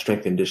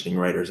strength and conditioning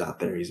writers out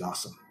there. He's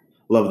awesome.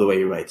 Love the way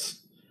he writes.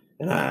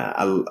 And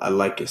I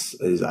like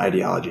his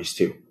ideologies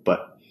too.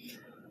 But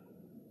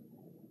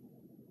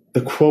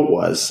the quote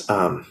was,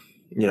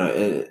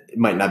 it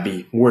might not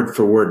be word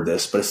for word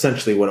this, but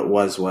essentially what it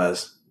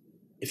was,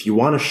 if you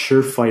want a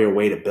surefire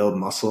way to build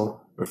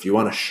muscle, or if you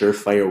want a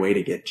surefire way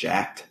to get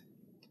jacked,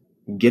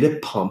 get a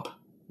pump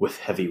with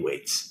heavy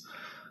weights.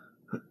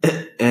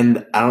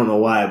 And I don't know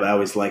why, but I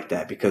always like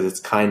that, because it's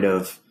kind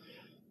of,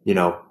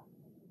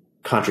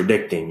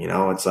 contradicting,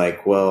 it's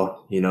like,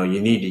 well, you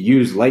need to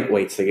use light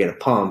weights to get a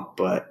pump,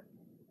 but,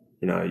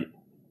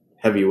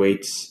 heavy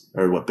weights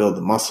are what build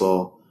the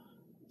muscle.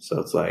 So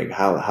it's like,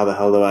 how the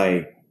hell do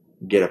I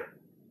get a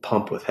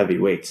pump with heavy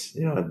weights?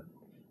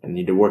 I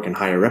need to work in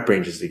higher rep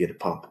ranges to get a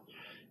pump.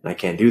 And I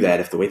can't do that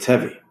if the weight's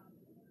heavy.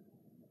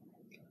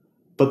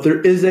 But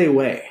there is a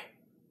way.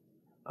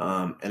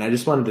 And I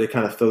just wanted to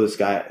kind of throw this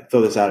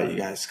out at you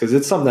guys because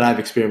it's something that I've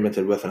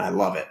experimented with and I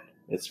love it.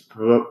 It's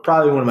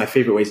probably one of my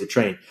favorite ways to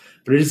train,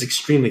 but it is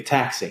extremely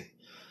taxing.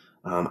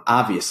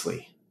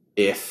 Obviously,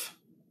 if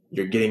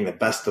you're getting the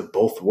best of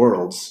both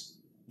worlds,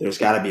 there's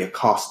got to be a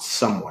cost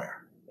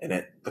somewhere.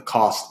 And the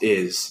cost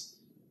is,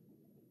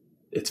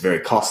 it's very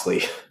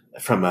costly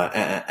from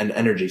an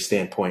energy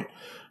standpoint,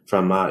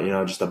 from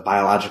just a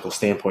biological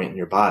standpoint in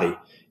your body.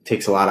 It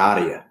takes a lot out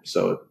of you.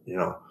 So, you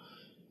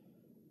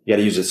got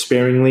to use it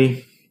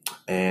sparingly,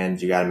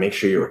 and you got to make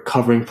sure you're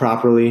recovering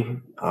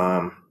properly.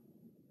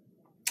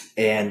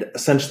 And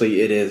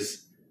essentially it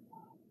is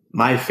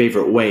my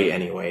favorite way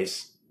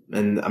anyways.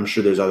 And I'm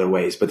sure there's other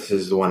ways, but this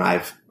is the one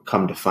I've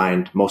come to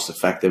find most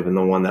effective and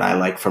the one that I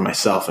like for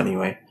myself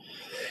anyway.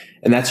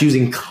 And that's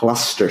using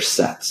cluster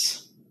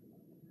sets.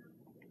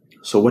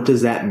 So what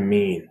does that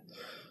mean?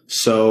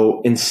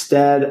 So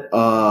instead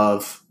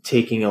of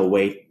taking a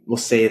weight, we'll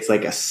say it's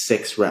like a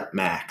 6 rep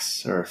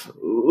max, or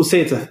we'll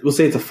say it's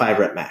a 5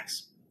 rep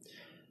max.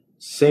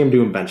 Say I'm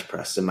doing bench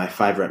press and my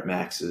 5 rep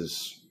max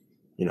is,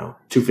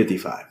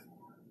 255.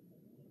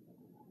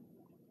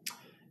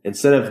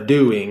 Instead of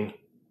doing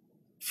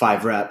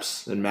 5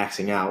 reps and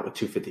maxing out with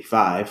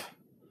 255,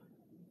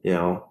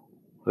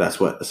 that's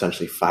what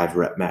essentially 5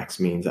 rep max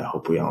means. I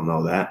hope we all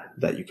know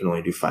that you can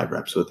only do 5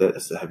 reps with it.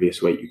 That's the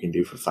heaviest weight you can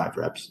do for 5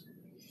 reps.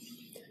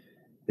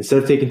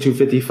 Instead of taking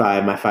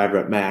 255, my 5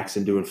 rep max,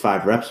 and doing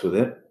 5 reps with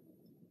it,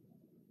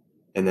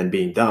 and then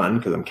being done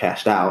because I'm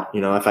cashed out,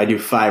 if I do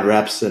 5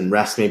 reps and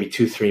rest maybe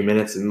 2-3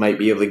 minutes, and might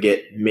be able to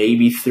get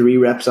maybe 3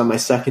 reps on my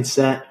second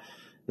set.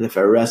 And if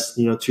I rest,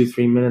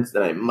 2-3 minutes,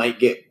 then I might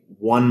get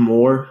one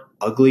more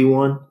ugly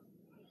one.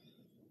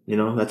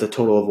 That's a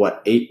total of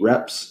 8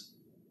 reps.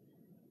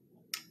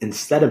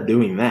 Instead of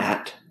doing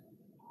that,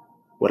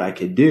 what I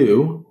could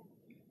do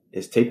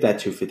is take that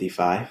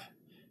 255,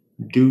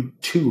 do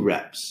 2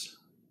 reps.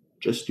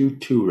 Just do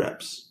 2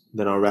 reps.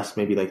 Then I'll rest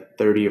maybe like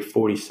 30 or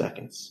 40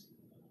 seconds.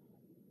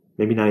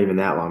 Maybe not even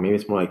that long. Maybe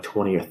it's more like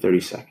 20 or 30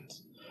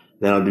 seconds.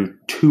 Then I'll do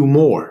 2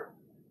 more.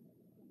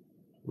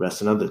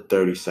 Rest another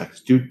 30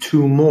 seconds. Do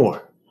 2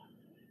 more.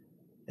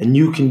 And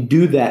you can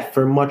do that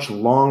for much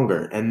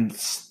longer. And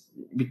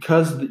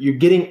because you're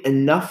getting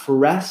enough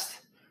rest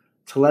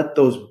to let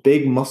those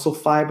big muscle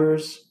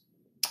fibers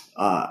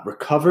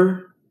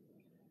recover,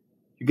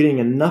 you're getting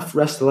enough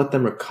rest to let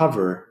them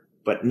recover,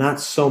 but not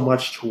so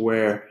much to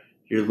where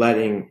you're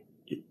letting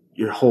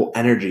your whole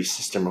energy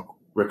system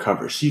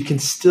recover. So you can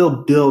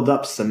still build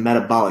up some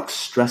metabolic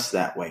stress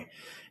that way.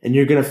 And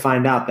you're going to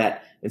find out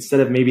that instead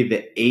of maybe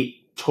the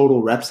 8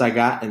 total reps I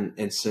got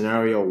in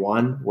scenario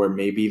 1, where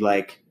maybe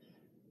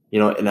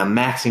and I'm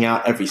maxing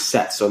out every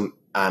set. So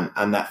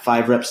on that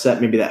 5 rep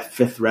set, maybe that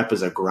 5th rep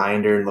is a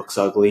grinder and looks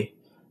ugly.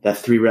 That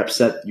 3 rep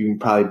set, you can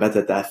probably bet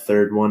that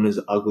 3rd one is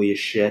ugly as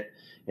shit.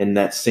 And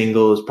that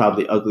single is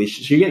probably ugly.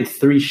 So you're getting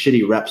 3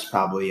 shitty reps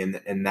probably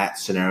in that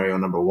scenario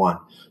number 1.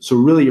 So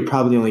really you're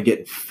probably only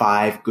getting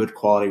 5 good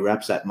quality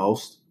reps at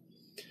most.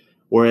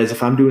 Whereas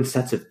if I'm doing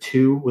sets of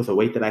 2 with a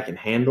weight that I can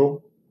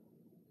handle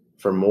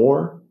for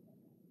more,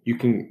 you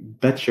can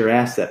bet your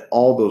ass that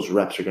all those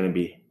reps are going to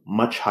be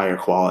much higher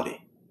quality.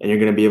 And you're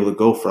going to be able to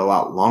go for a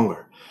lot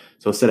longer.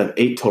 So instead of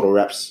 8 total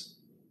reps,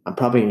 I'm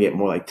probably going to get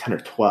more like 10 or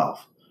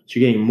 12. So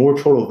you're getting more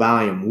total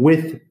volume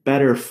with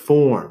better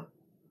form.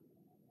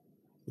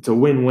 It's a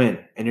win-win,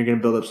 and you're going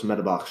to build up some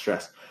metabolic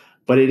stress.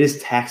 But it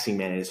is taxing,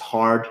 man. It is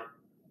hard,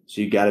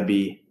 so you got to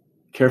be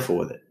careful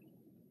with it.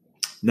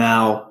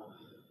 Now,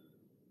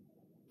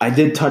 I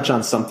did touch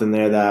on something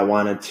there that I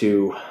wanted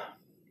to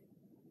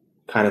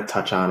kind of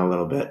touch on a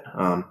little bit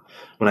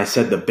when I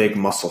said the big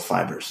muscle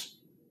fibers.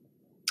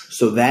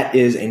 So that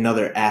is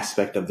another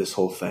aspect of this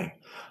whole thing.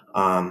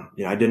 I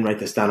didn't write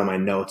this down in my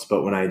notes,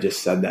 but when I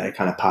just said that, it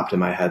kind of popped in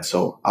my head.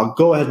 So I'll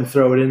go ahead and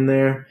throw it in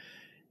there,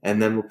 and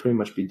then we'll pretty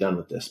much be done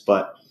with this.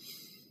 But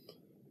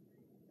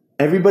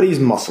everybody's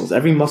muscles,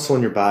 every muscle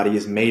in your body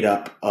is made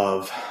up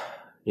of,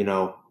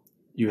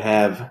 you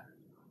have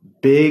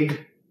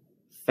big,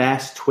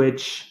 fast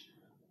twitch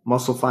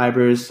muscle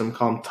fibers. Some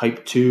call them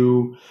type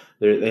 2.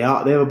 They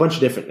have a bunch of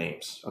different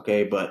names,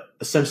 okay? But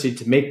essentially,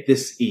 to make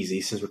this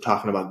easy, since we're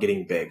talking about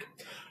getting big,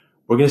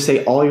 we're going to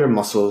say all your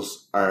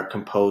muscles are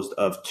composed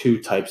of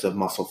 2 types of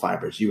muscle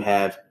fibers. You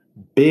have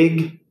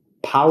big,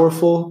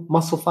 powerful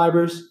muscle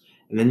fibers,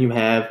 and then you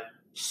have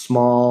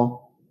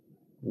small,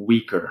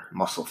 weaker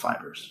muscle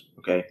fibers,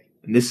 okay?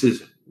 And this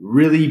is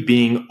really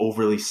being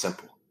overly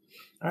simple,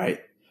 all right?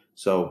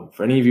 So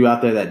for any of you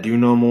out there that do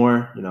know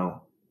more,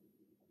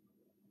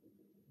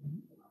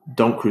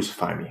 don't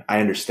crucify me.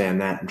 I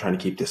understand that. I'm trying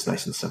to keep this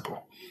nice and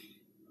simple.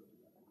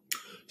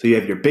 So you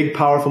have your big,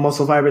 powerful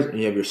muscle fibers, and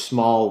you have your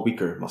small,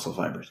 weaker muscle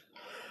fibers.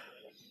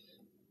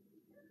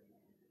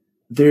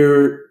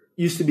 There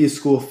used to be a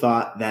school of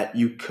thought that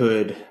you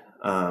could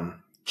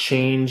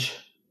change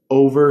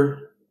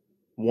over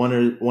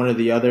one or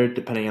the other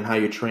depending on how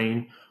you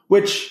train,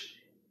 which,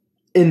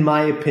 in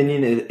my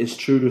opinion, is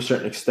true to a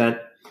certain extent.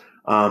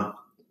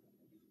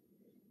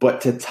 But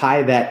to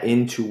tie that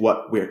into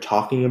what we're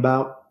talking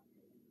about,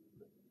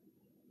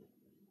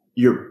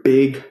 your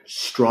big,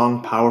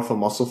 strong, powerful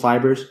muscle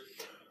fibers,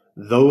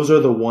 those are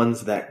the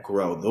ones that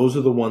grow. Those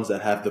are the ones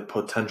that have the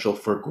potential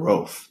for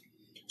growth.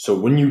 So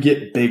when you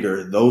get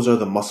bigger, those are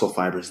the muscle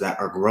fibers that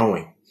are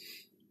growing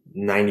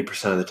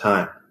 90% of the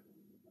time.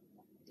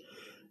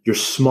 Your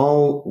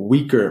small,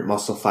 weaker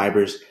muscle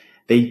fibers,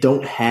 they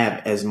don't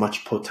have as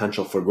much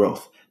potential for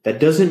growth. That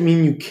doesn't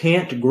mean you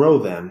can't grow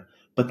them,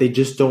 but they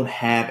just don't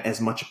have as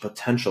much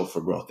potential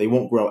for growth. They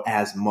won't grow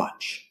as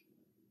much.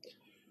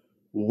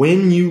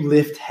 When you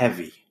lift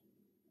heavy,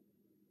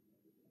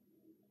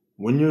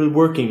 when you're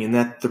working in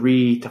that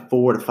 3 to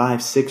 4 to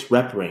 5, 6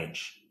 rep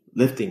range,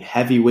 lifting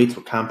heavy weights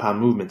with compound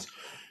movements,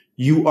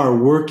 you are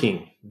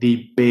working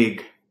the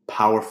big,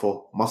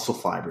 powerful muscle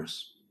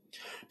fibers.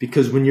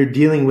 Because when you're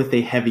dealing with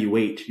a heavy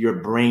weight, your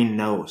brain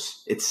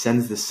knows. It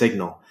sends the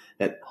signal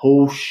that,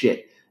 oh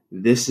shit,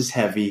 this is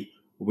heavy.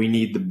 We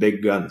need the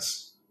big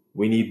guns.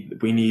 We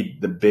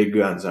need the big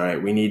guns, all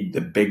right? We need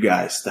the big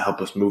guys to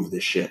help us move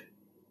this shit.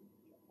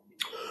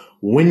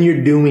 When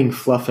you're doing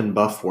fluff and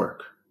buff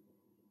work,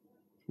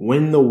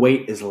 when the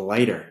weight is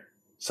lighter,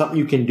 something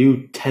you can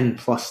do 10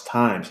 plus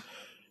times,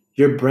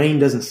 your brain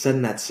doesn't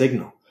send that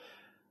signal.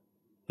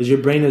 Because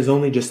your brain is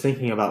only just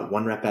thinking about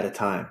 1 rep at a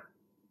time.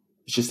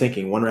 It's just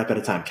thinking 1 rep at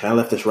a time. Can I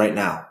lift this right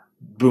now?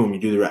 Boom, you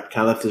do the rep.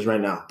 Can I lift this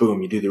right now?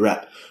 Boom, you do the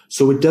rep.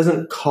 So it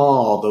doesn't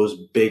call those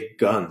big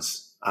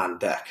guns on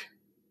deck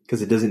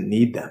because it doesn't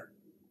need them.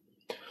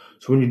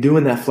 So when you're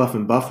doing that fluff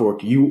and buff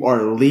work, you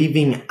are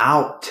leaving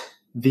out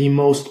the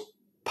most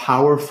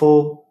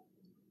powerful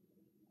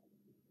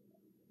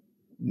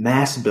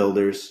mass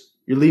builders.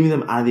 You're leaving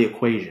them out of the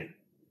equation.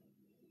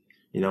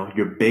 You know,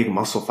 your big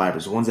muscle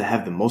fibers, the ones that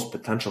have the most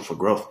potential for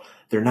growth,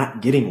 they're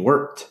not getting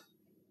worked.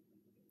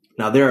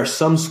 Now, there are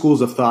some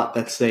schools of thought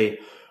that say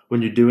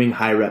when you're doing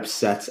high rep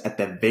sets at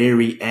the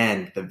very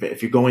end,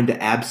 if you're going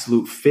to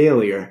absolute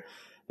failure,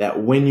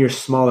 that when your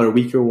smaller,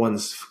 weaker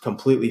ones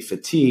completely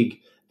fatigue,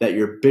 that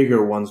your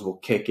bigger ones will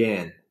kick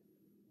in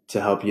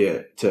to help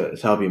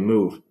you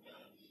move.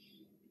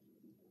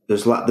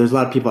 There's a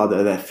lot of people out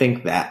there that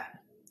think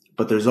that,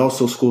 but there's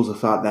also schools of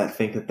thought that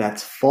think that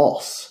that's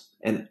false.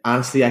 And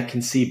honestly, I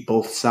can see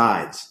both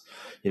sides.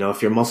 You know,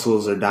 if your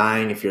muscles are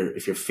dying, if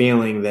you're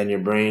failing, then your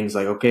brain's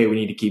like, okay, we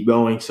need to keep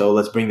going, so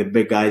let's bring the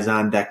big guys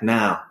on deck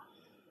now.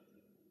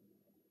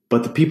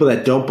 But the people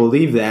that don't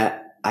believe that,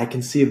 I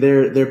can see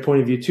their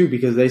point of view too,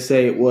 because they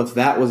say, well, if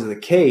that was the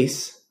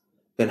case,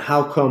 then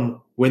how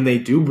come when they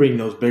do bring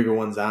those bigger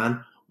ones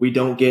on, we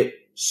don't get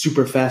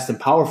super fast and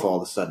powerful all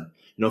of a sudden?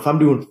 You know, if I'm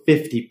doing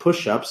 50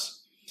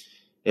 push-ups,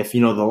 if, you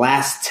know, the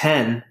last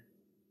 10,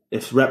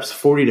 if reps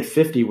 40 to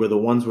 50 were the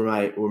ones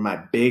where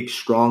my big,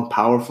 strong,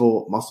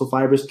 powerful muscle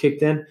fibers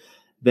kicked in,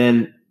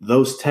 then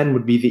those 10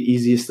 would be the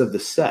easiest of the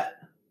set.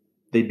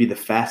 They'd be the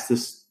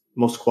fastest,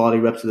 most quality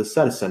reps of the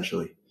set,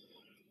 essentially.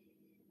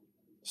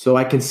 So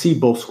I can see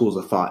both schools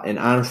of thought. And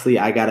honestly,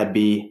 I got to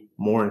be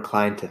more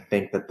inclined to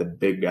think that the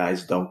big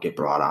guys don't get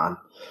brought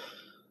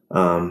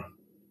on.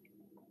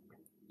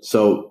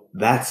 So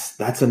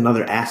that's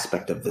another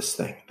aspect of this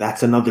thing.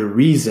 That's another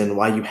reason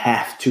why you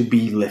have to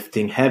be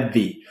lifting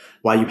heavy,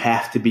 why you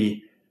have to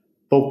be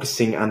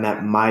focusing on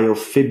that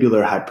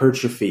myofibrillar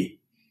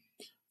hypertrophy,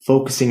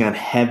 focusing on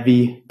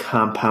heavy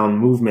compound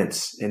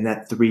movements in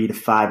that 3 to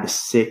 5 to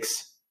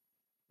 6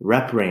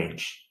 rep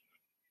range.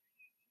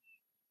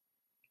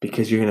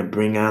 Because you're going to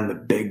bring on the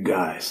big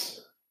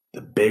guys,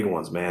 the big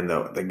ones, man,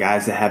 the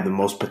guys that have the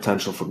most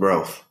potential for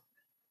growth.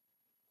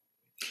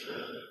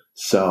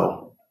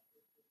 So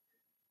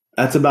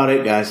that's about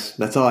it, guys.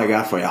 That's all I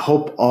got for you. I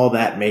hope all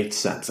that made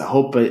sense. I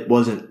hope it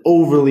wasn't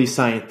overly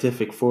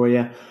scientific for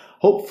you.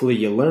 Hopefully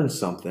you learned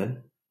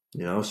something,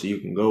 you know, so you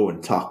can go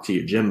and talk to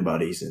your gym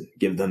buddies and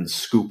give them the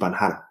scoop on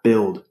how to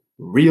build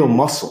real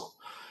muscle.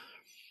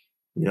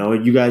 You know,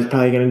 you guys are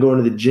probably going to go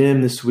into the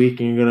gym this week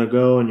and you're going to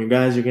go and your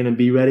guys are going to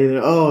be ready.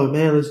 They're, oh,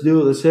 man, let's do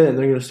it. Let's hit it. And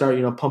they're going to start,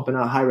 you know, pumping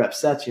out high rep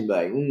sets. You'll be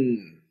like,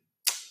 you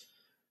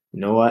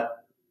know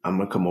what? I'm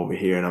going to come over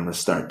here and I'm going to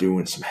start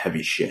doing some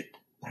heavy shit.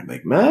 I'm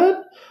like,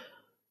 man,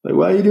 like,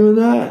 why are you doing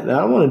that? I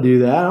don't want to do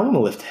that. I don't want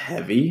to lift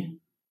heavy.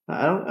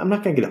 I'm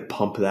not going to get a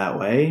pump that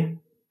way.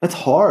 That's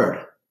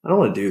hard. I don't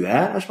want to do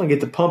that. I just want to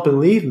get the pump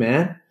and leave,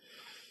 man.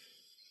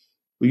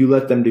 Well, you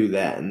let them do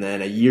that. And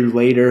then a year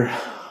later,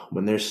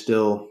 when they're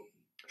still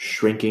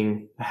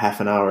shrinking a half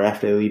an hour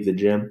after they leave the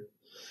gym,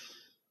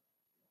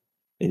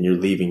 and you're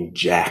leaving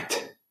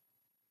jacked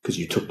because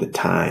you took the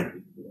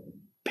time,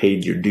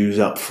 paid your dues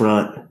up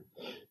front,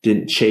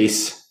 didn't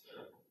chase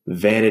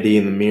vanity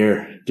in the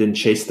mirror, didn't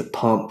chase the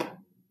pump,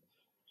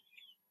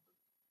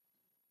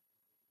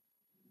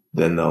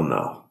 then they'll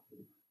know.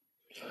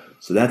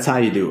 So that's how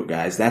you do it,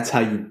 guys. That's how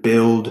you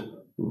build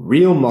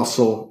real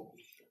muscle.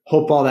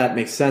 Hope all that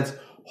makes sense.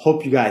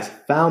 Hope you guys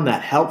found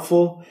that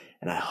helpful.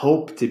 And I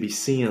hope to be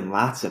seeing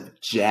lots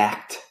of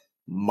jacked,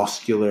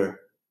 muscular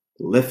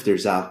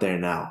lifters out there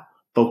now,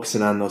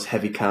 focusing on those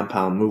heavy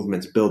compound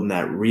movements, building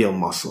that real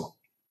muscle.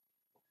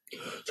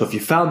 So if you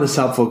found this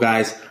helpful,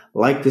 guys,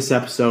 like this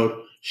episode,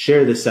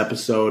 share this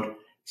episode,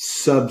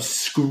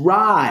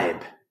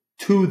 subscribe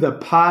to the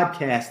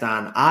podcast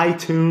on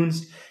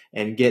iTunes,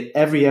 and get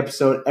every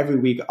episode every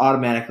week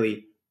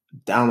automatically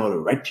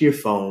downloaded right to your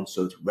phone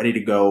so it's ready to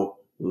go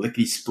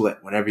lickety-split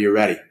whenever you're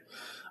ready.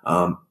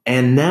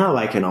 And now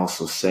I can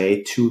also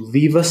say to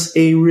leave us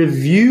a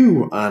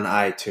review on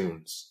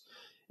iTunes.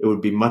 It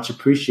would be much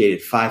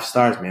appreciated. 5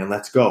 stars, man.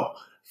 Let's go.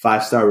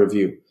 5-star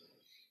review.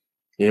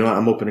 You know what?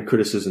 I'm open to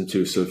criticism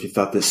too. So if you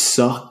thought this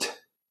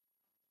sucked,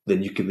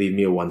 then you could leave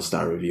me a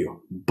 1-star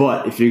review.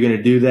 But if you're going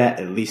to do that,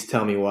 at least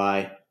tell me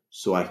why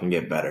so I can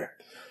get better.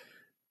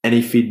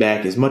 Any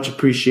feedback is much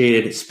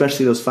appreciated,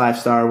 especially those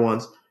 5-star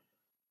ones.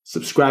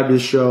 Subscribe to the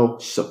show,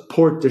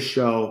 support the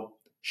show,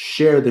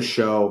 share the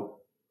show,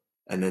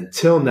 and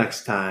until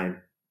next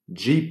time,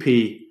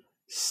 GP,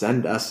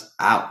 send us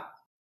out.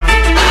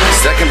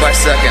 Second by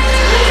second,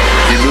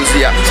 you lose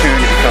the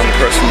opportunity to become the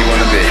person you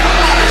want to be.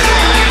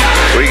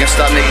 Or you can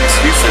stop making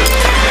excuses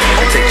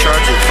and take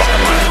charge of your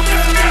fucking life.